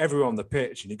like everywhere on the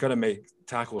pitch and you've got to make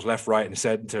tackles left, right and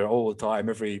center all the time.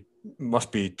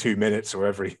 Must be 2 minutes or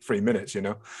every 3 minutes,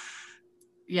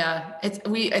 Yeah, I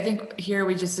think here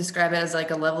we just describe it as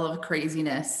like a level of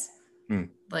craziness.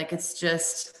 Like it's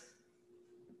just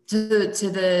to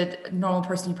the normal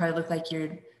person, you probably look like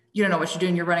you don't know what you're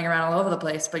doing. You're running around all over the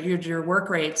place, but your work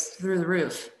rate's through the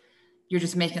roof. You're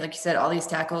just making, like you said, all these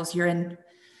tackles. You're in,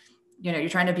 you're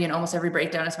trying to be in almost every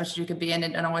breakdown as much as you could be in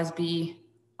and always be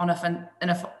on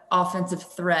an offensive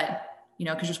threat,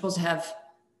 because you're supposed to have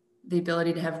the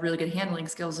ability to have really good handling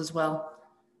skills as well.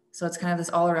 So it's kind of this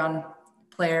all around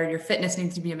player. Your fitness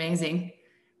needs to be amazing,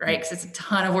 right? Because it's a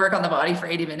ton of work on the body for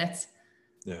 80 minutes.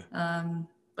 Yeah.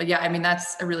 But yeah, I mean,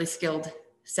 that's a really skilled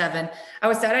 7. I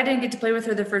was sad I didn't get to play with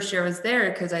her the first year I was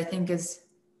there, because I think is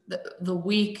the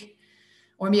week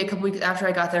or maybe a couple weeks after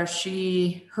I got there,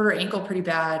 she hurt her ankle pretty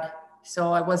bad.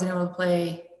 So I wasn't able to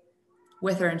play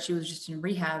with her, and she was just in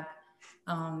rehab.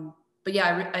 But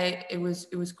yeah, it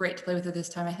was great to play with her this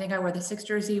time. I think I wore the 6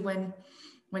 jersey when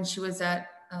she was at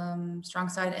strong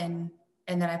side, and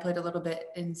then I played a little bit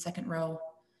in second row.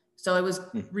 So it was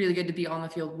really good to be on the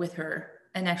field with her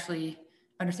and actually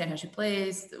understand how she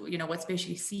plays, what space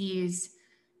she sees,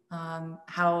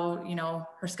 how,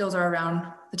 her skills are around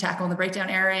the tackle and the breakdown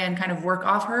area, and kind of work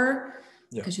off her,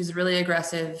 because she's a really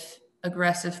aggressive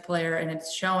player, and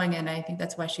it's showing. And I think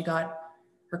that's why she got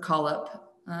her call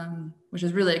up, which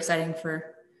is really exciting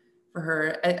for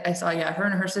her. I saw, her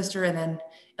and her sister, and then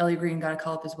Ellie Green got a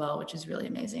call up as well, which is really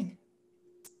amazing.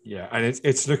 Yeah, and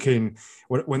it's looking,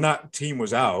 when that team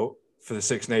was out for the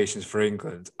Six Nations for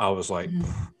England, I was like,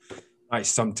 that's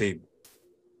some team.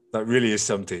 That really is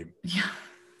some team. Yeah.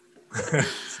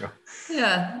 So.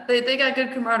 Yeah, they got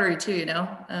good camaraderie too, They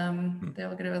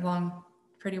all get along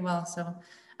pretty well. So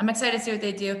I'm excited to see what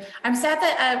they do. I'm sad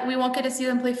that we won't get to see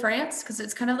them play France, because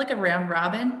it's kind of like a round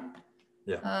robin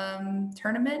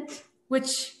tournament,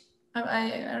 which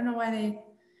I don't know why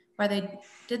they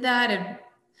did that. And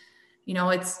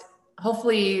it's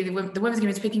hopefully the women's game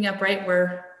is picking up, right,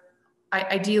 where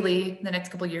ideally the next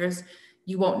couple of years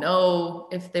you won't know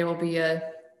if there will be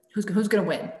who's going to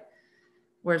win.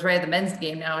 Whereas right at the men's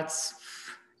game now, it's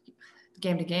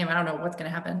game to game. I don't know what's going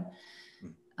to happen,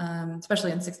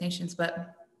 especially in Six Nations.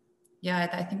 But yeah,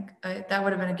 I think that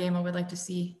would have been a game I would like to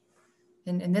see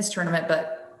in this tournament.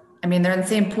 But I mean, they're in the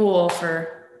same pool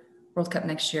for World Cup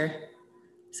next year,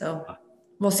 so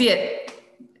we'll see it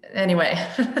anyway.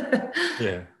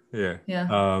 Yeah.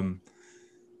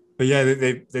 But yeah,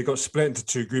 they got split into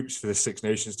 2 groups for the Six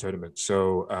Nations tournament.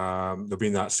 So they'll be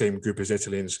in that same group as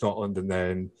Italy and Scotland, and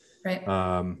then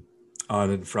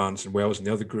Ireland, France, and Wales in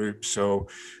the other group. So,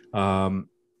 and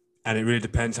it really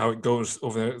depends how it goes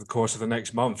over the course of the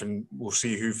next month, and we'll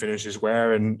see who finishes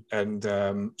where, and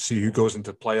see who goes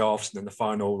into playoffs and then the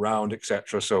final round,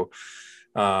 etc. So,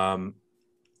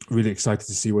 really excited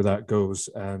to see where that goes,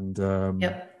 and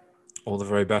all the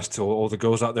very best to all the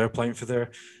girls out there playing for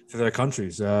their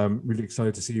countries. Really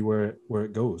excited to see where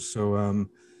it goes. So,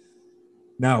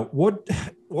 now, what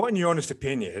in your honest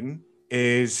opinion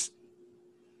is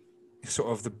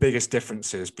sort of the biggest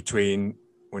differences between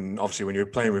when you're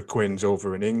playing with Quins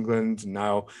over in England, and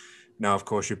now of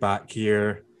course you're back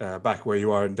here, back where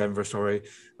you are in Denver,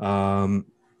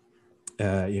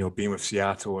 being with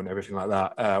Seattle and everything like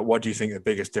that. What do you think the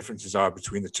biggest differences are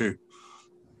between the two?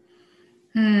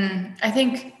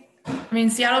 I mean,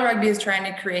 Seattle Rugby is trying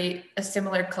to create a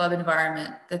similar club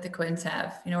environment that the Quins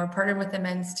have. We're partnered with the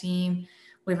men's team.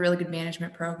 We have a really good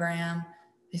management program.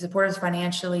 They support us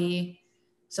financially,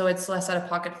 so it's less out of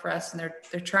pocket for us. And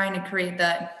they're trying to create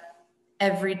that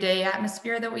everyday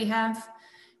atmosphere that we have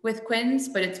with Quins,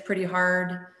 but it's pretty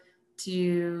hard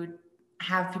to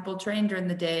have people train during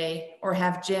the day or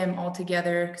have gym all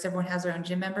together, because everyone has their own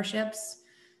gym memberships.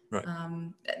 Right.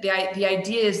 The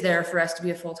idea is there for us to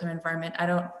be a full-time environment. I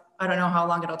don't know how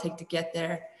long it'll take to get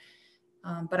there,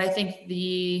 but I think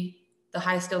the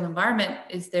high skilled environment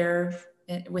is there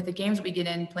with the games we get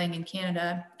in playing in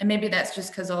Canada. And maybe that's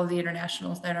just because all of the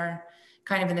internationals that are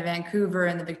kind of in the Vancouver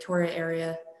and the Victoria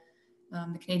area,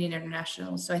 the Canadian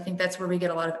internationals. So I think that's where we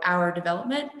get a lot of our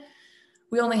development.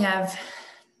 We only have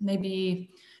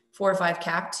maybe 4 or 5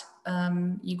 capped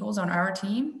Eagles on our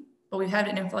team, but we've had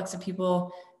an influx of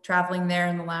people traveling there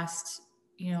in the last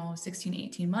 16,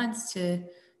 18 months to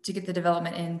get the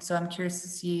development in. So I'm curious to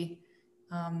see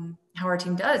how our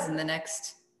team does in the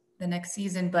next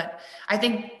season. But I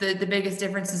think the biggest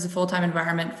difference is a full-time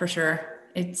environment for sure.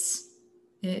 It's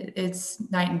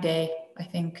night and day, I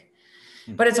think.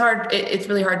 But it's hard. It's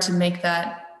really hard to make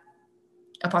that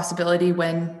a possibility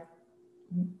when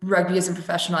rugby isn't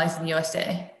professionalized in the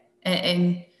USA,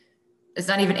 and it's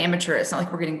not even amateur. It's not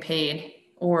like we're getting paid,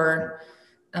 or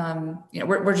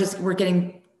we're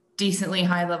getting decently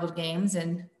high level games,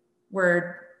 and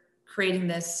we're creating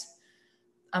this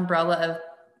umbrella of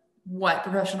what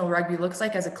professional rugby looks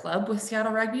like as a club with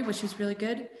Seattle Rugby, which is really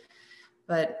good.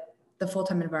 But the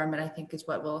full-time environment, I think, is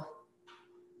what will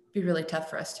be really tough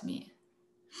for us to meet.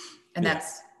 And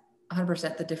that's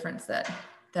 100% the difference that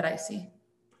I see.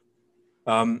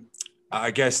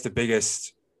 I guess the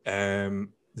biggest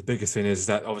thing is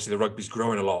that obviously the rugby's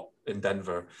growing a lot in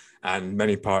Denver and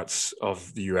many parts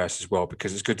of the US as well,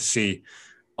 because it's good to see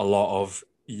a lot of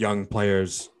young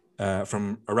players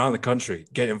from around the country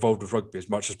get involved with rugby as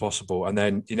much as possible. And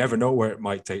then you never know where it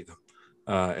might take them.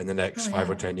 in the next 5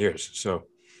 or 10 years. So.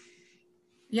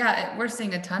 Yeah, we're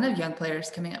seeing a ton of young players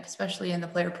coming up, especially in the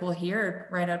player pool here,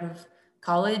 right out of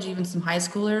college, even some high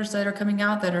schoolers that are coming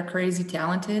out that are crazy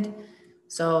talented.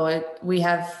 So we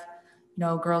have,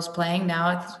 girls playing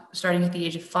now starting at the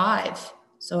age of 5.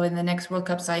 So in the next World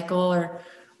Cup cycle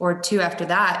or 2 after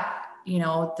that,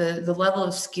 the level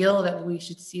of skill that we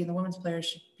should see in the women's players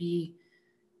should be,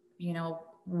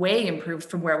 way improved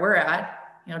from where we're at,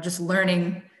 just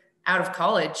learning out of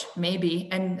college, maybe.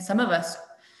 And some of us,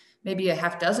 maybe a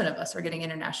half dozen of us, are getting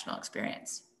international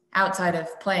experience outside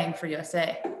of playing for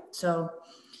USA. So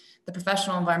the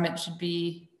professional environment should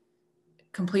be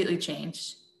completely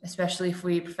changed, especially if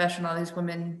we professionalize these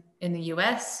women in the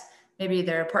US. Maybe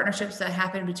there are partnerships that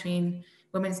happen between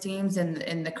women's teams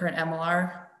and the current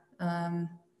MLR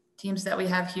teams that we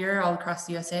have here all across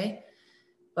the USA.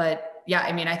 But yeah,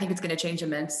 I mean, I think it's going to change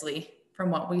immensely from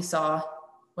what we saw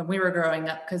when we were growing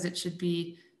up, because it should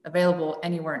be available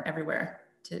anywhere and everywhere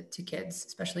to kids,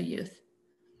 especially youth.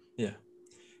 Yeah,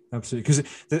 absolutely.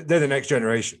 Because they're the next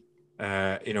generation.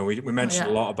 We mentioned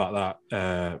a lot about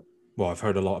that. I've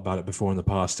heard a lot about it before in the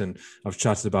past, and I've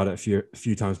chatted about it a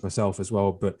few times myself as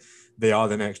well, but they are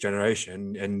the next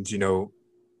generation. And,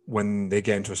 when they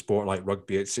get into a sport like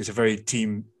rugby, it's a very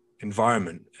team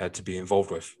environment to be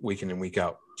involved with week in and week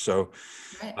out. So,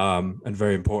 and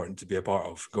very important to be a part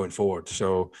of going forward.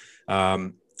 So,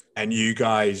 and you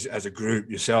guys as a group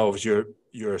yourselves,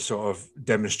 you're sort of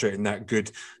demonstrating that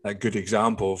good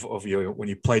example of when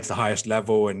you play to the highest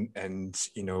level and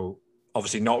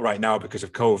obviously not right now because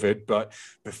of COVID, but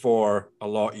before a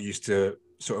lot you used to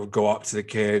sort of go up to the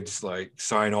kids, like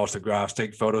sign autographs,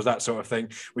 take photos, that sort of thing.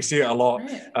 We see it a lot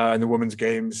in the women's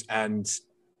games, and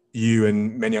you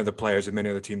and many other players and many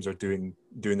other teams are doing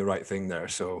the right thing there.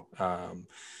 So,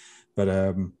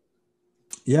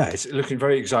 it's looking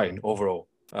very exciting overall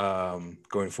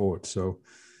going forward. So,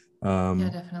 yeah,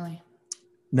 definitely.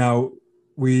 Now,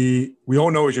 we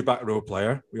all know as your back row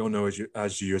player. We all know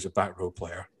as you as a back row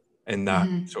player in that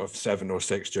sort of 7 or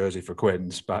 6 jersey for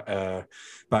Quins back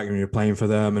when you're playing for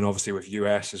them, and obviously with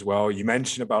US as well. You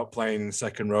mentioned about playing in the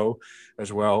second row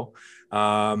as well.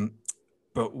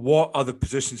 But what other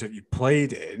positions have you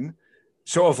played in?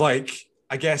 Sort of like,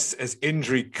 I guess, as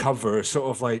injury cover, sort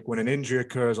of like when an injury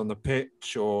occurs on the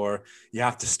pitch, or you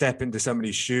have to step into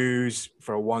somebody's shoes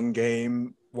for a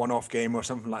one-off game or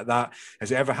something like that.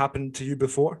 Has it ever happened to you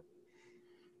before?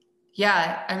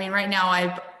 Yeah. I mean, right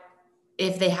now,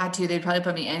 if they had to, they'd probably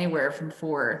put me anywhere from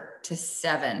 4 to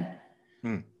 7.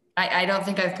 I don't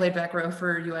think I've played back row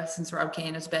for US since Rob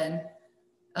Cain has been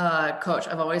coach.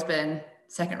 I've always been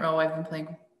second row. I've been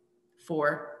playing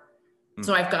 4.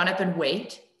 So I've gone up in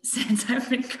weight since I've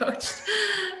been coached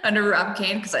under Rob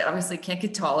Cain, because I obviously can't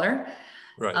get taller.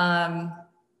 Right.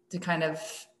 To kind of,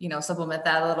 supplement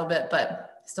that a little bit,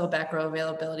 but still back row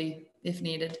availability if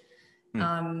needed.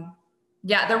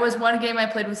 Yeah, there was one game I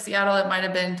played with Seattle. It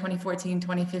might've been 2014,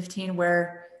 2015,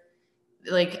 where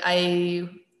like I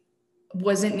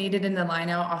wasn't needed in the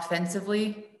lineout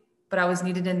offensively, but I was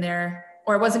needed in there,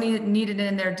 or I wasn't needed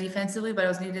in there defensively, but I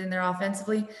was needed in there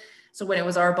offensively. So when it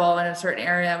was our ball in a certain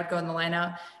area, I would go in the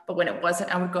lineout, but when it wasn't,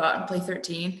 I would go out and play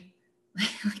 13.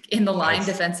 Like in the line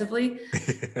defensively.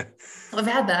 I've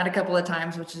had that a couple of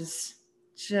times, which is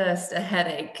just a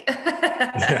headache.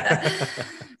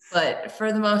 But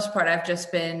for the most part, I've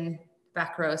just been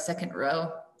back row, second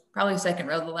row, probably second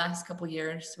row the last couple of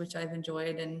years, which I've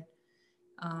enjoyed. And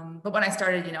but when I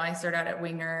started, I started out at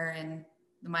winger, and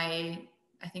I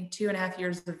think 2.5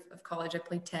 years of college, I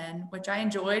played 10, which I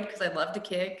enjoyed because I love to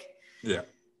kick. Yeah.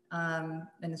 And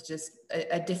it's just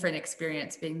a different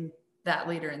experience being that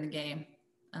leader in the game.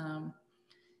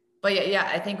 But yeah,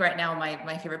 I think right now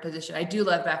my favorite position, I do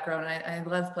love back row, and I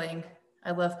love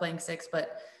playing 6,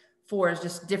 but 4 is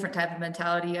just a different type of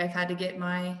mentality I've had to get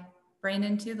my brain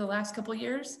into the last couple of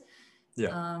years.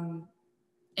 Yeah.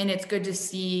 And it's good to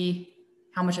see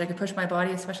how much I could push my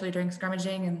body, especially during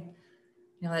scrummaging, and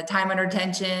that time under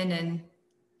tension,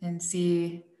 and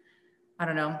see, I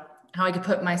don't know, how I could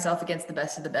put myself against the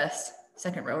best of the best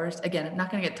second rowers. Again, I'm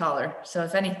not going to get taller. So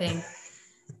if anything,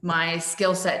 my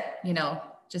skill set,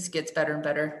 just gets better and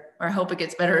better, or I hope it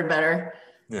gets better and better.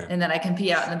 Yeah. And then I can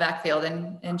be out in the backfield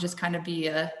and just kind of be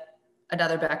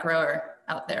another back rower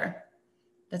out there.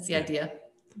 That's the idea.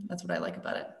 That's what I like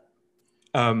about it.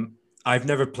 I've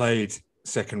never played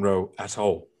second row at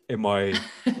all in my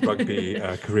rugby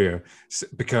career,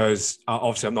 because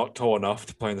obviously I'm not tall enough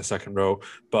to play in the second row,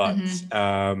 but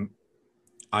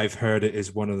I've heard it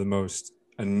is one of the most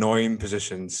annoying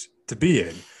positions to be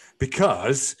in,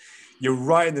 because you're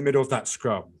right in the middle of that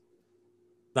scrum.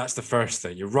 That's the first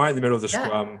thing. You're right in the middle of the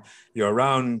scrum. You're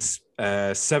around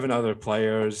 7 other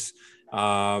players.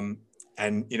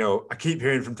 And, you know, I keep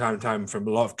hearing from time to time from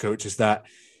a lot of coaches that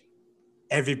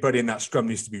everybody in that scrum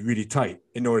needs to be really tight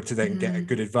in order to then get a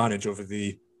good advantage over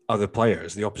the other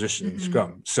players, the opposition in the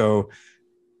scrum. So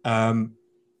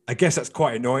I guess that's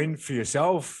quite annoying for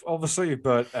yourself, obviously,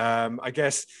 but I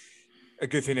guess a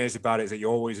good thing about it is that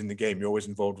you're always in the game. You're always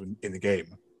involved in the game.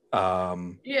 You're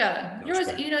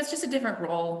always, you know, it's just a different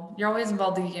role. You're always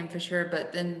involved in the game for sure.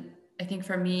 But then I think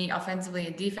for me, offensively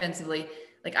and defensively,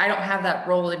 like I don't have that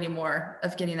role anymore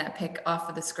of getting that pick off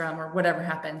of the scrum or whatever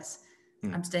happens.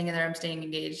 I'm staying in there. I'm staying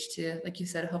engaged to, like you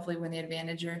said, hopefully win the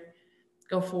advantage or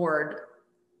go forward,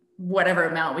 whatever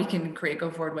amount we can create,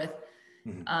 go forward with.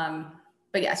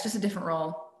 But yeah, it's just a different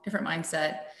role, different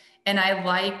mindset. And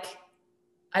I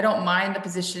don't mind the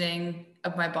positioning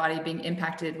of my body being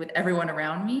impacted with everyone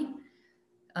around me.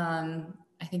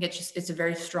 I think it's a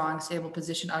very strong, stable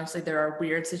position. Obviously there are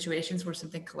weird situations where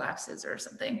something collapses or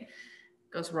something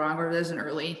goes wrong, or there's an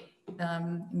early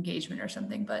engagement or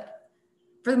something. But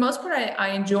for the most part,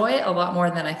 I enjoy it a lot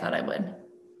more than I thought I would.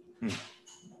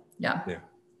 Yeah.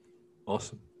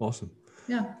 Awesome.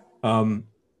 Yeah.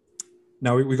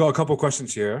 Now we got a couple of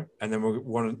questions here, and then we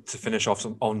wanted to finish off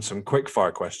on some quick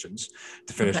fire questions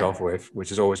to finish off with,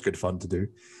 which is always good fun to do.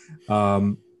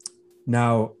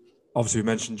 Now, obviously we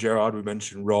mentioned Gerard, we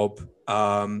mentioned Rob.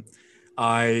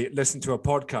 I listened to a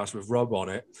podcast with Rob on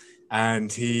it,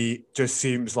 and he just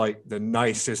seems like the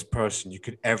nicest person you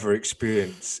could ever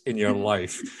experience in your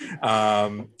life.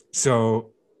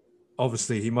 So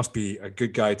obviously he must be a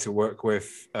good guy to work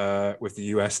with the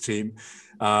US team.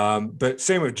 But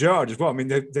same with Gerard as well. I mean,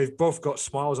 they've both got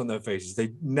smiles on their faces.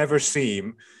 They never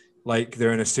seem like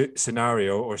they're in a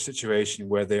scenario or situation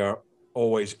where they are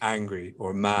always angry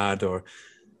or mad, or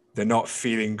they're not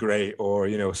feeling great, or,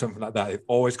 you know, something like that. They've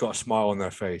always got a smile on their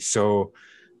face. So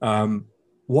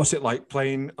what's it like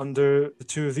playing under the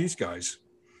two of these guys?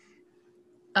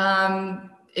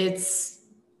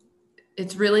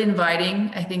 It's really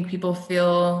inviting. I think people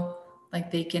feel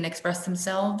like they can express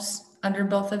themselves under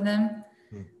both of them.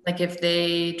 Like if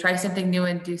they try something new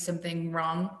and do something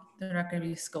wrong, they're not going to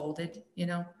be scolded, you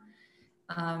know?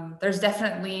 There's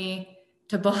definitely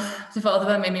to both of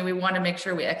them. I mean, we want to make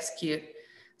sure we execute.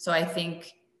 So I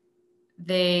think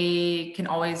they can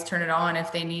always turn it on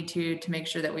if they need to make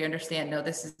sure that we understand, no,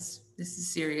 this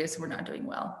is serious. We're not doing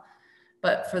well.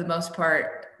 But for the most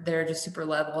part, they're just super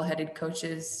level-headed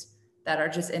coaches that are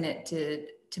just in it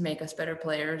to make us better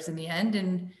players in the end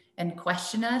and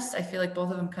question us. I feel like both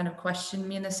of them kind of question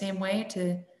me in the same way,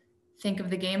 to think of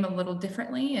the game a little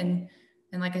differently. And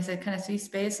like I said, kind of see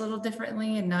space a little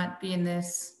differently and not be in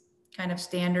this kind of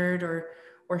standard or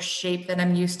shape that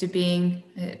I'm used to being.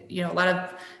 You know, a lot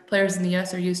of players in the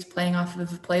US are used to playing off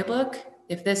of a playbook.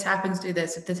 If this happens, do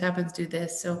this. If this happens, do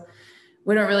this. So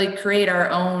we don't really create our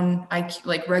own IQ,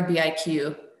 like rugby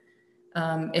IQ.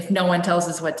 If no one tells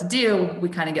us what to do, we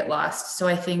kind of get lost. So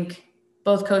I think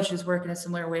both coaches work in a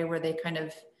similar way, where they kind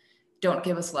of don't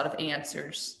give us a lot of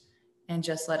answers and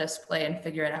just let us play and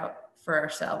figure it out for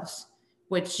ourselves,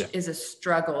 which is a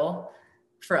struggle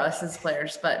for us as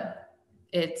players, but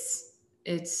it's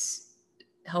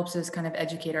helps us kind of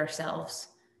educate ourselves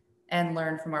and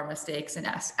learn from our mistakes and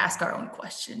ask our own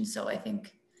questions. So I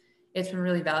think it's been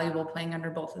really valuable playing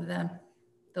under both of them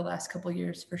the last couple of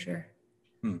years, for sure.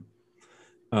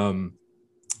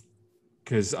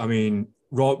 Because I mean,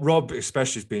 Rob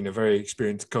especially has been a very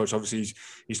experienced coach. Obviously,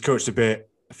 he's coached a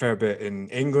fair bit in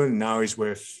England. Now he's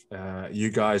with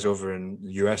you guys over in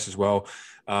the US as well.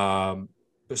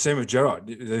 But same with Gerard.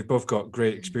 They've both got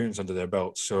great experience under their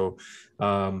belts. So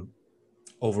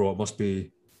overall, it must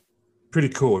be pretty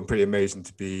cool and pretty amazing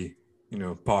to be, you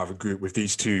know, part of a group with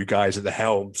these two guys at the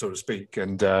helm, so to speak,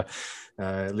 and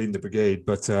leading the brigade.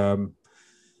 But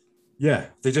yeah,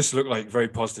 they just look like very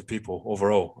positive people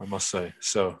overall, I must say.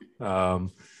 So,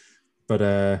 and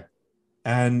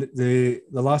the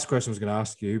last question I was going to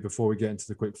ask you before we get into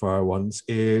the quick fire ones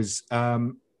is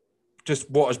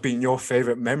just what has been your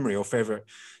favorite memory or favorite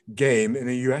game in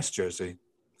a US jersey?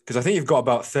 Because I think you've got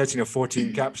about 13 or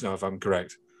 14 caps now, if I'm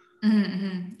correct.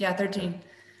 Yeah, 13.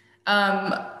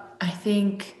 I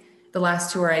think the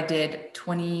last tour I did,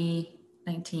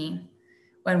 2019,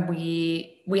 when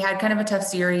we had kind of a tough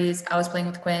series. I was playing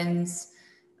with Quins.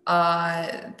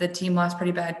 The team lost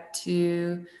pretty bad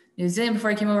to New Zealand before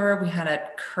I came over. We had a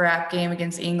crap game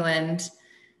against England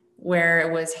where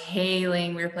it was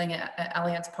hailing. We were playing at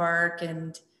Allianz Park,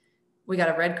 and we got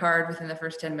a red card within the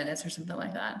first 10 minutes or something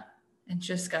like that, and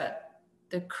just got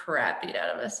the crap beat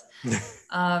out of us.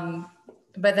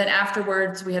 But then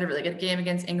afterwards, we had a really good game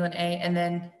against England A, and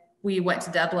then we went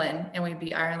to Dublin and we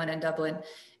beat Ireland in Dublin.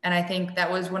 And I think that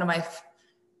was one of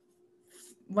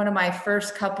my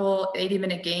first couple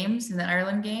 80-minute games in the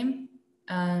Ireland game,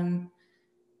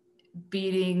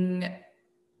 beating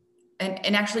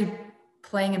and actually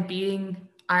playing and beating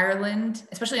Ireland,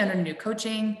 especially under new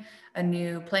coaching, a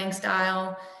new playing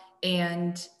style.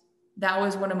 And that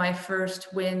was one of my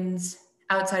first wins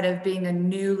outside of being a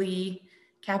newly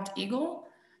capped Eagle,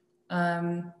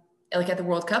 like at the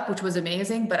World Cup, which was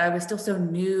amazing, but I was still so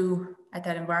new at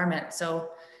that environment. So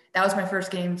that was my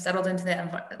first game, settled into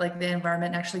that, like the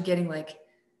environment, and actually getting like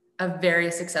a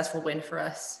very successful win for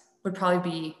us would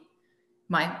probably be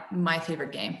my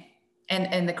favorite game.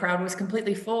 And the crowd was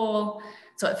completely full.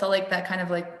 So it felt like that kind of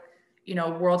like,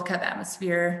 World Cup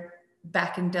atmosphere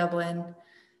back in Dublin.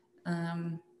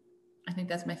 I think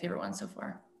that's my favorite one so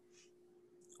far.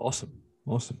 Awesome.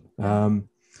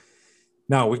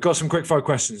 Now we've got some quick fire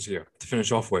questions here to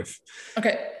finish off with.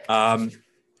 Okay.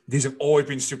 These have always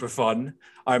been super fun.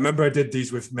 I remember I did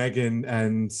these with Megan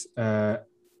and a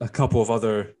couple of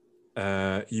other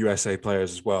USA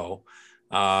players as well.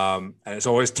 And it's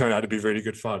always turned out to be really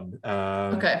good fun.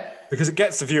 Okay. Because it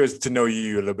gets the viewers to know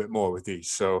you a little bit more with these.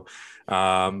 So,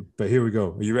 but here we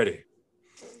go. Are you ready?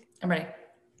 I'm ready.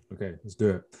 Okay, let's do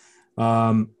it.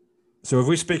 So if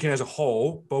we're speaking as a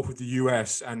whole, both with the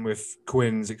US and with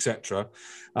Quins, etc.,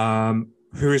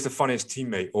 who is the funniest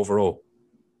teammate overall?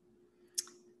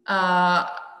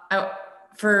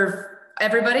 For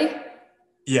everybody?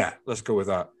 Yeah, let's go with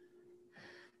that.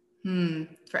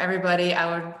 For everybody,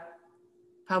 I would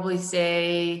probably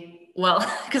say, well,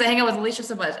 because I hang out with Alicia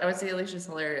so much, I would say Alicia's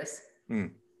hilarious.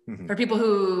 Mm-hmm. For people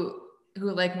who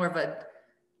like more of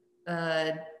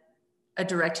a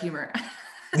direct humor.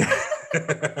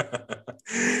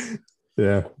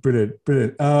 Yeah, brilliant.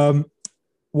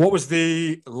 What was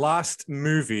the last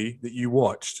movie that you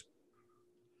watched?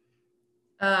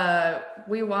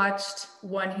 We watched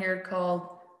one here called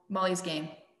Molly's Game.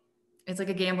 It's like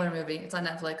a gambler movie. It's on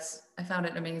Netflix. I found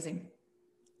it amazing.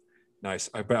 Nice.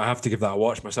 I bet I have to give that a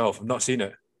watch myself. I've not seen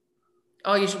it.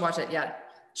 Oh, you should watch it. Yeah.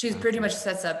 She's pretty much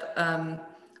sets up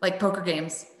like poker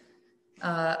games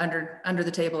under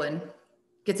the table and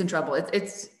gets in trouble.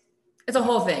 It's a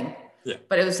whole thing. Yeah.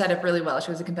 But it was set up really well. She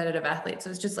was a competitive athlete.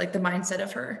 So it's just like the mindset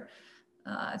of her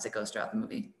as it goes throughout the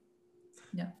movie.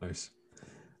 Yeah. Nice.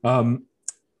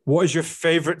 What is your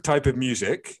favorite type of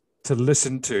music to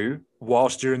listen to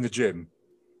whilst you're in the gym?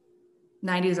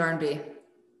 90s R&B.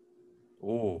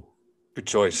 Oh, good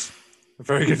choice. A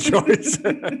very good choice.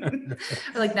 Or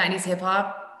like 90s hip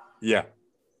hop. Yeah.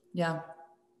 Yeah.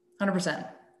 100%.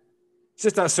 It's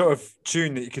just that sort of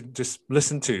tune that you can just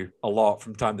listen to a lot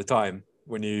from time to time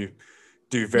when you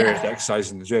do various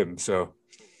exercises in the gym. So.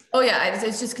 Oh yeah,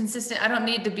 it's just consistent. I don't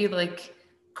need to be like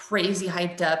crazy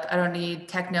hyped up. I don't need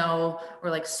techno or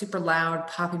like super loud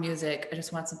poppy music. I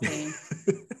just want something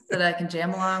that I can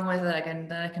jam along with, that I can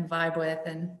vibe with,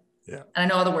 and I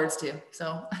know all the words too.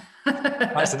 So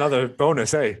that's another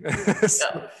bonus, eh?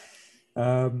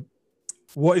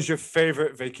 What is your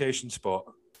favorite vacation spot?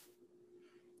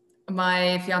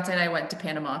 My fiance and I went to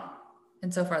Panama,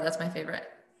 and so far that's my favorite.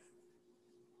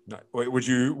 No, would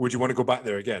you want to go back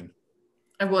there again?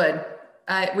 I would.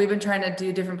 We've been trying to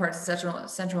do different parts of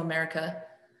Central America.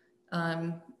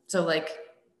 So like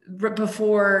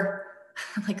before,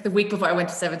 like the week before I went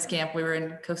to Sevens camp, we were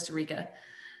in Costa Rica.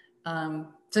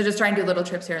 So just trying to do little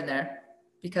trips here and there,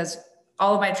 because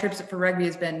all of my trips for rugby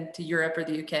has been to Europe or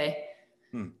the UK.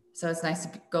 So it's nice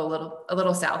to go a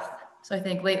little south. So I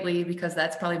think lately, because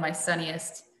that's probably my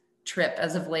sunniest trip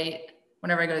as of late,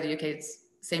 whenever I go to the UK, it's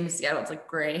same as Seattle. It's like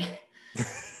gray.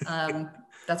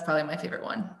 That's probably my favorite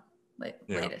one.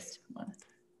 Latest one.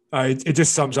 It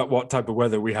just sums up what type of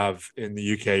weather we have in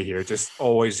the UK here. Just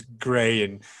always grey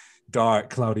and dark,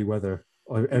 cloudy weather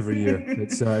every year.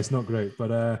 It's not great,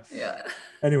 but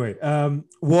Anyway,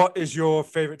 what is your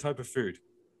favorite type of food?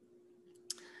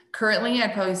 Currently,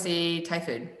 I'd probably say Thai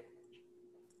food.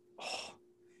 Oh,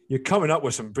 you're coming up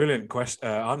with some brilliant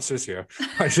answers here,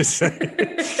 I should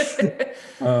say.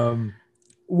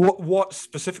 What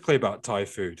specifically about Thai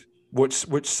food? Which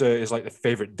is like the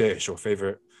favorite dish or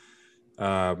favorite?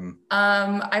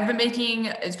 I've been making,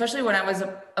 especially when I was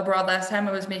abroad last time,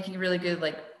 I was making really good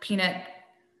like peanut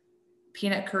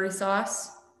curry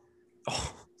sauce.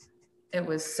 Oh. It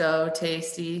was so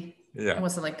tasty. Yeah.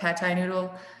 Almost like pad thai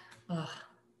noodle. Oh.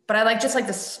 But I like just like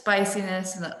the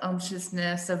spiciness and the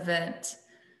umptiousness of it.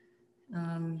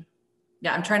 I'm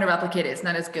trying to replicate it. It's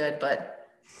not as good, but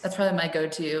that's probably my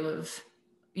go-to of,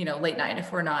 late night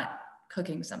if we're not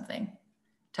cooking something.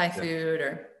 Thai food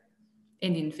or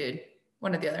Indian food.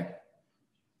 one or the other.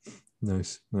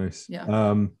 Nice.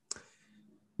 Yeah.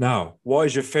 Now, what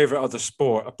is your favorite other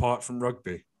sport apart from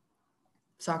rugby?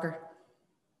 Soccer.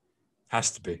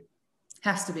 Has to be.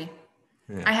 Has to be.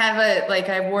 Yeah. I have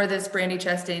I wore this Brandy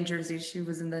Chastain jersey. She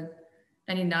was in the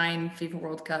 99 FIFA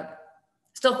World Cup.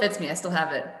 Still fits me. I still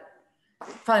have it.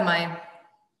 Probably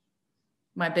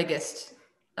my biggest,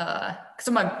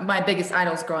 some of my biggest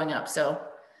idols growing up. So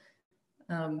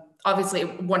obviously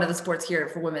one of the sports here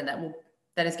for women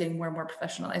that is getting more and more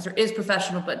professionalized, or is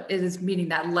professional, but it is meeting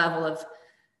that level of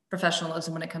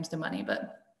professionalism when it comes to money,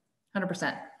 but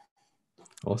 100%.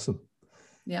 Awesome.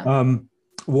 Yeah.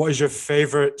 What is your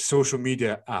favorite social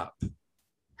media app?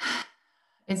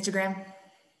 Instagram.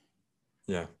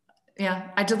 Yeah. Yeah.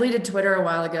 I deleted Twitter a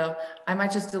while ago. I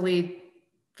might just delete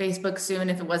Facebook soon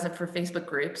if it wasn't for Facebook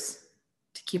groups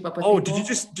to keep up with people. Did you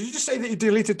just say that you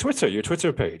deleted Twitter, your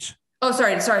Twitter page? Oh,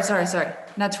 sorry.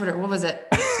 Not Twitter. What was it?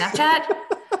 Snapchat?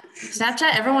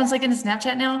 Snapchat? Everyone's like into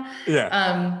Snapchat now.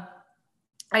 Yeah.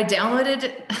 I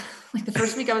downloaded, like the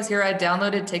first week I was here, I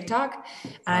downloaded TikTok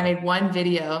and I made one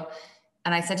video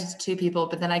and I sent it to 2 people,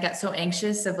 but then I got so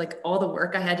anxious of like all the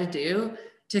work I had to do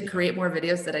to create more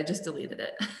videos that I just deleted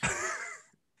it.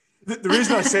 The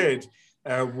reason I said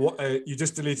you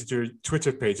just deleted your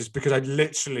Twitter page is because I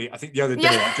think the other day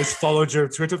I just followed your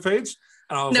Twitter page.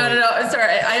 And I was no,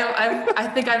 sorry.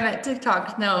 I think I meant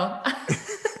TikTok. No.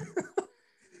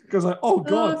 Because like, oh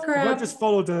God, crap. I just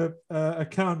followed a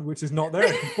account which is not there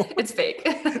anymore. It's fake.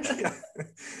 Yeah.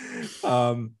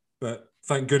 But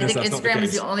thank goodness that's not the case. Instagram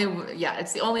is the only,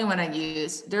 it's the only one I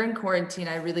use. During quarantine,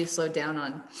 I really slowed down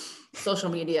on social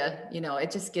media. You know,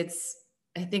 it just gets,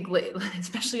 I think,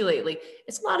 especially lately,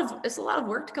 it's a lot of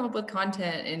work to come up with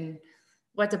content and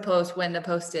what to post, when to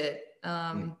post it.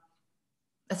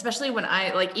 Especially when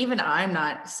even I'm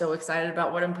not so excited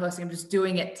about what I'm posting. I'm just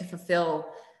doing it to fulfill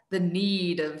the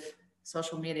need of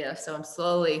social media. So I'm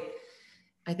slowly,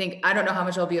 I don't know how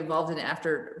much I'll be involved in it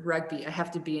after rugby. I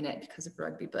have to be in it because of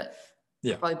rugby, but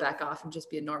I'll probably back off and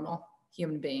just be a normal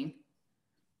human being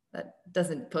that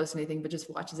doesn't post anything, but just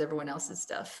watches everyone else's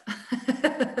stuff.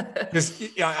 Because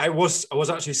I was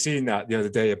actually seeing that the other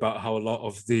day about how a lot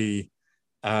of the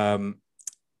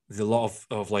lot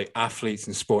of like athletes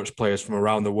and sports players from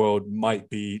around the world might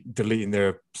be deleting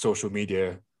their social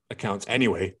media accounts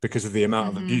anyway because of the amount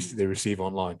of abuse that they receive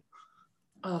online.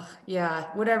 Oh yeah,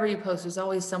 whatever you post, there's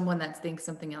always someone that thinks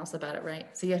something else about it, right?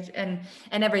 So you have to, and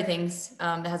everything's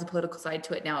that has a political side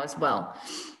to it now as well.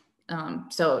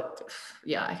 So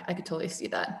yeah, I could totally see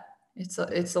that.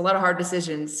 It's a lot of hard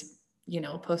decisions, you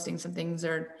know, posting some things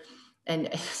and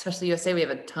especially USA, we have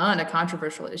a ton of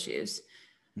controversial issues.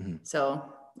 So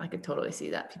I could totally see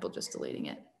that, people just deleting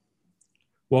it.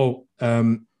 Well,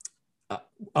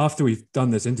 after we've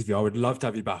done this interview, I would love to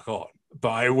have you back on, but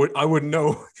I wouldn't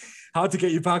know how to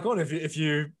get you back on if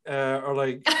you are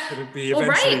like going to be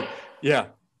eventually. Right. Yeah.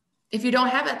 If you don't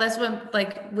have it, that's when,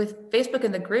 like with Facebook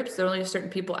and the groups, there are only certain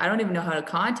people. I don't even know how to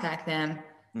contact them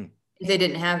if they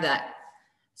didn't have that.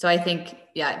 So I think,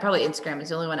 probably Instagram is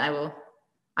the only one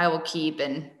I will keep,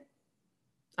 and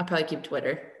I'll probably keep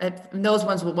Twitter. Those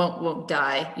ones won't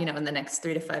die, you know, in the next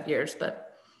 3 to 5 years.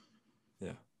 But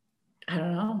yeah, I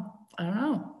don't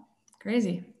know.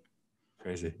 Crazy.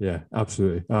 Yeah,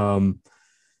 absolutely.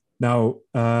 Now,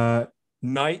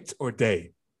 night or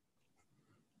day?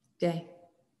 Day.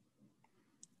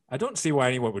 I don't see why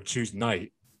anyone would choose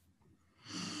night.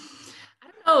 I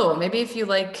don't know. Maybe if you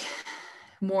like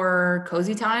more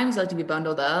cozy times, like to be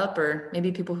bundled up, or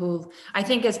maybe people who, I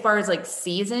think as far as like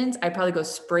seasons, I probably go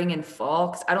spring and fall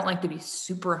because I don't like to be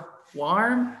super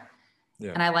warm.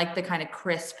 Yeah. And I like the kind of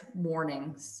crisp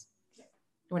mornings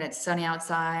when it's sunny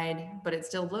outside, but it's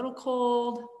still a little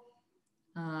cold.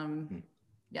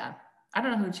 Yeah. I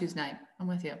don't know who would choose night. I'm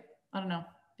with you. I don't know.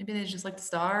 Maybe they just like the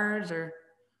stars or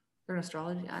they're an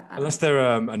astrology. Unless they're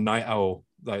a night owl,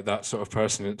 like that sort of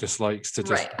person that just likes to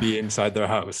just be inside their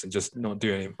house and just not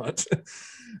do any much.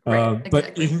 Exactly.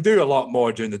 But you can do a lot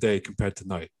more during the day compared to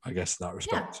night, I guess, in that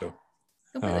respect. Yeah.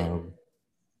 So,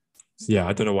 yeah,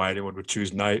 I don't know why anyone would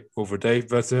choose night over day,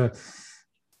 but I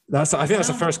think that's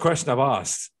the first question I've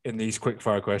asked in these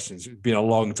quickfire questions. It's been a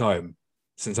long time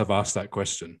since I've asked that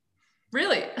question.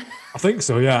 Really? I think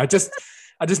so. Yeah.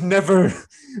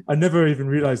 I never even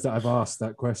realized that I've asked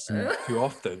that question too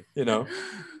often, you know?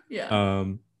 Yeah.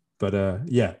 But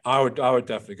yeah, I would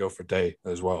definitely go for day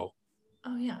as well.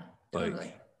 Oh yeah. Totally.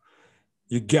 Like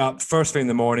you get up first thing in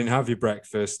the morning, have your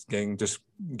breakfast, and just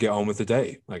get on with the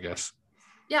day, I guess.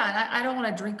 Yeah. And I don't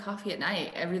want to drink coffee at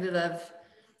night. I really love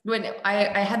when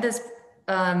I had this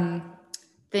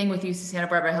thing with UC Santa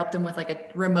Barbara. I helped them with like a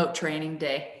remote training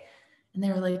day. And they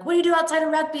were like, what do you do outside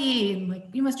of rugby? And like,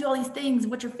 you must do all these things.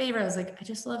 What's your favorite? I was like, I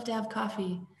just love to have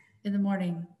coffee in the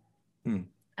morning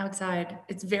outside.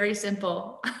 It's very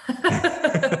simple.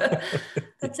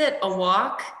 That's it. A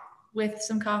walk with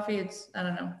some coffee. I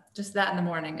don't know, just that in the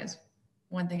morning is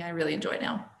one thing I really enjoy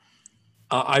now.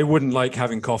 I wouldn't like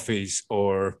having coffees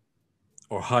or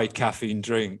high caffeine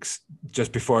drinks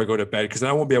just before I go to bed, because then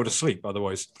I won't be able to sleep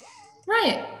otherwise.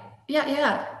 Right.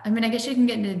 Yeah. I mean, I guess you can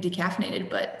get into decaffeinated,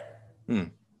 but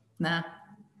nah.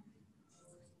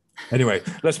 Anyway,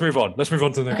 let's move on. Let's move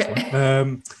on to the next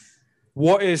one.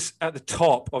 What is at the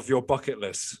top of your bucket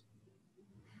list?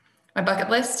 My bucket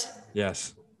list?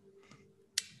 Yes.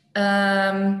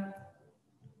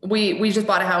 We just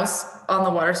bought a house on the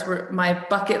water. So my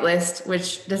bucket list,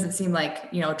 which doesn't seem like,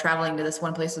 you know, traveling to this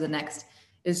one place or the next,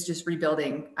 is just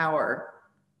rebuilding our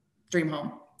dream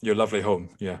home. Your lovely home.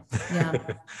 Yeah.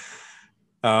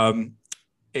 Yeah.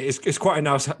 It's quite a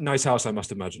nice house, I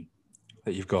must imagine,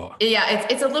 that you've got. Yeah,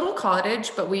 it's a little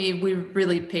cottage, but we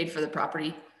really paid for the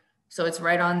property. So it's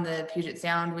right on the Puget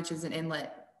Sound, which is an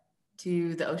inlet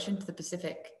to the ocean, to the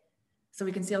Pacific. So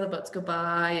we can see all the boats go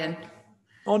by, and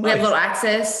nice. We have little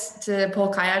access to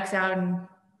pull kayaks out and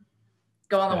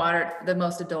go on the water. The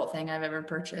most adult thing I've ever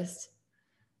purchased.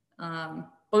 But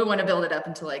we want to build it up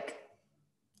into like,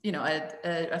 you know,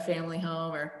 a family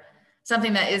home or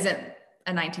something that isn't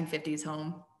a 1950s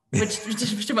home, which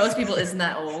to most people isn't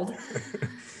that old.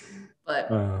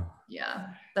 But yeah,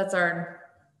 that's our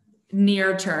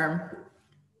near term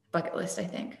bucket list, I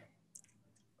think.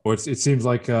 Well, it seems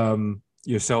like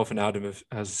yourself and Adam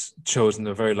has chosen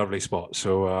a very lovely spot.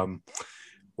 So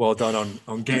well done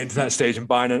on getting to that stage and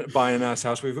buying a nice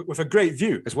house with a great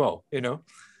view as well, you know.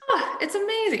 Oh, it's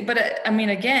amazing. But I mean,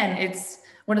 again, it's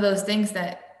one of those things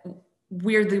that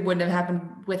weirdly wouldn't have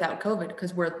happened without COVID,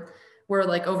 because we're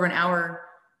like over an hour,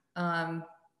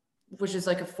 which is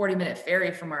like a 40-minute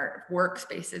ferry from our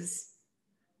workspaces.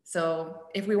 So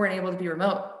if we weren't able to be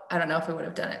remote, I don't know if we would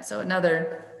have done it. So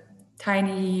another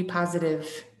tiny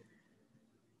positive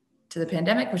to the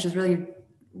pandemic, which is really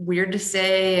weird to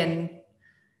say and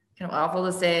kind of awful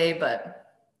to say, but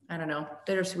I don't know,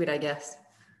 bittersweet, I guess.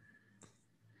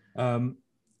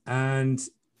 And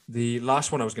the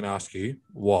last one I was going to ask you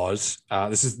was,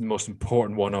 this is the most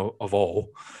important one of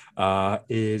all,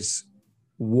 is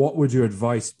what would your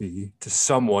advice be to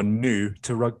someone new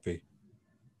to rugby?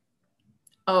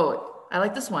 Oh, I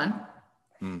like this one.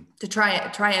 To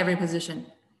try every position,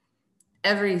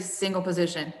 every single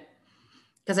position.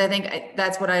 Because I think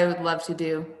that's what I would love to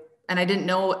do. And I didn't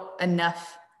know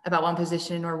enough about one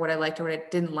position or what I liked or what I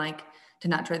didn't like to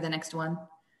not try the next one.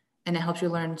 And it helps you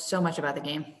learn so much about the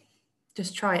game.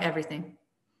 Just try everything.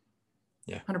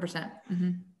 Yeah. 100%.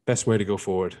 Mm-hmm. Best way to go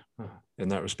forward in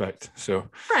that respect. So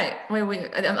right.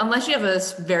 Unless you have a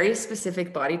very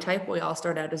specific body type, we all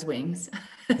start out as wings.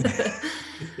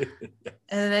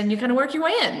 And then you kind of work your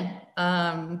way in.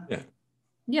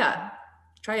 Yeah.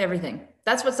 Try everything.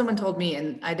 That's what someone told me,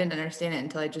 and I didn't understand it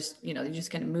until I just, you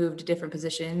just kind of move to different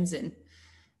positions and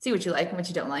see what you like and what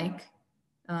you don't like.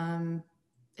 And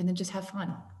then just have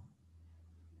fun.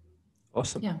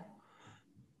 Awesome. Yeah.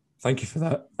 Thank you for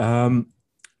that.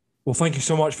 Well, thank you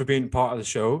so much for being part of the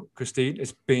show, Kristine.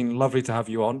 It's been lovely to have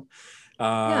you on.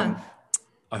 I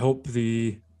hope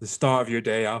the start of your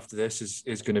day after this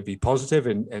is going to be positive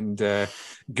and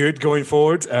good going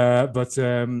forward. But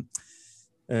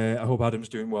I hope Adam's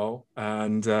doing well,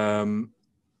 and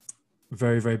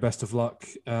very, very best of luck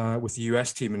with the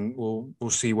US team, and we'll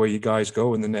see where you guys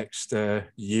go in the next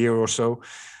year or so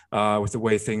with the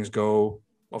way things go.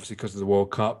 Obviously, because of the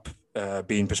World Cup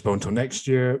being postponed till next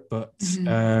year, but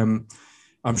I'm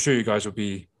sure you guys will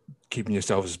be keeping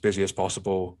yourselves as busy as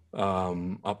possible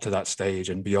up to that stage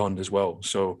and beyond as well.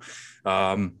 So,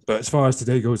 but as far as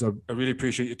today goes, I really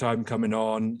appreciate your time coming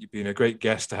on. You've been a great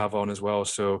guest to have on as well.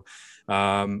 So,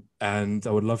 and I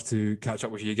would love to catch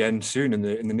up with you again soon in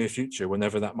the near future,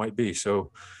 whenever that might be.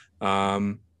 So,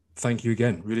 thank you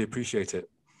again. Really appreciate it.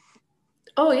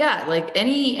 Oh yeah, like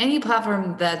any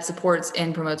platform that supports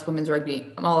and promotes women's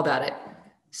rugby, I'm all about it.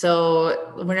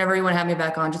 So whenever you want to have me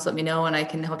back on, just let me know and I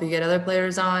can help you get other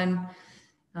players on.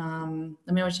 Let me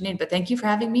know what you need. But thank you for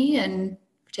having me and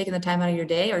for taking the time out of your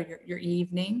day or your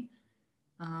evening.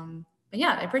 But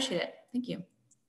yeah, I appreciate it. Thank you.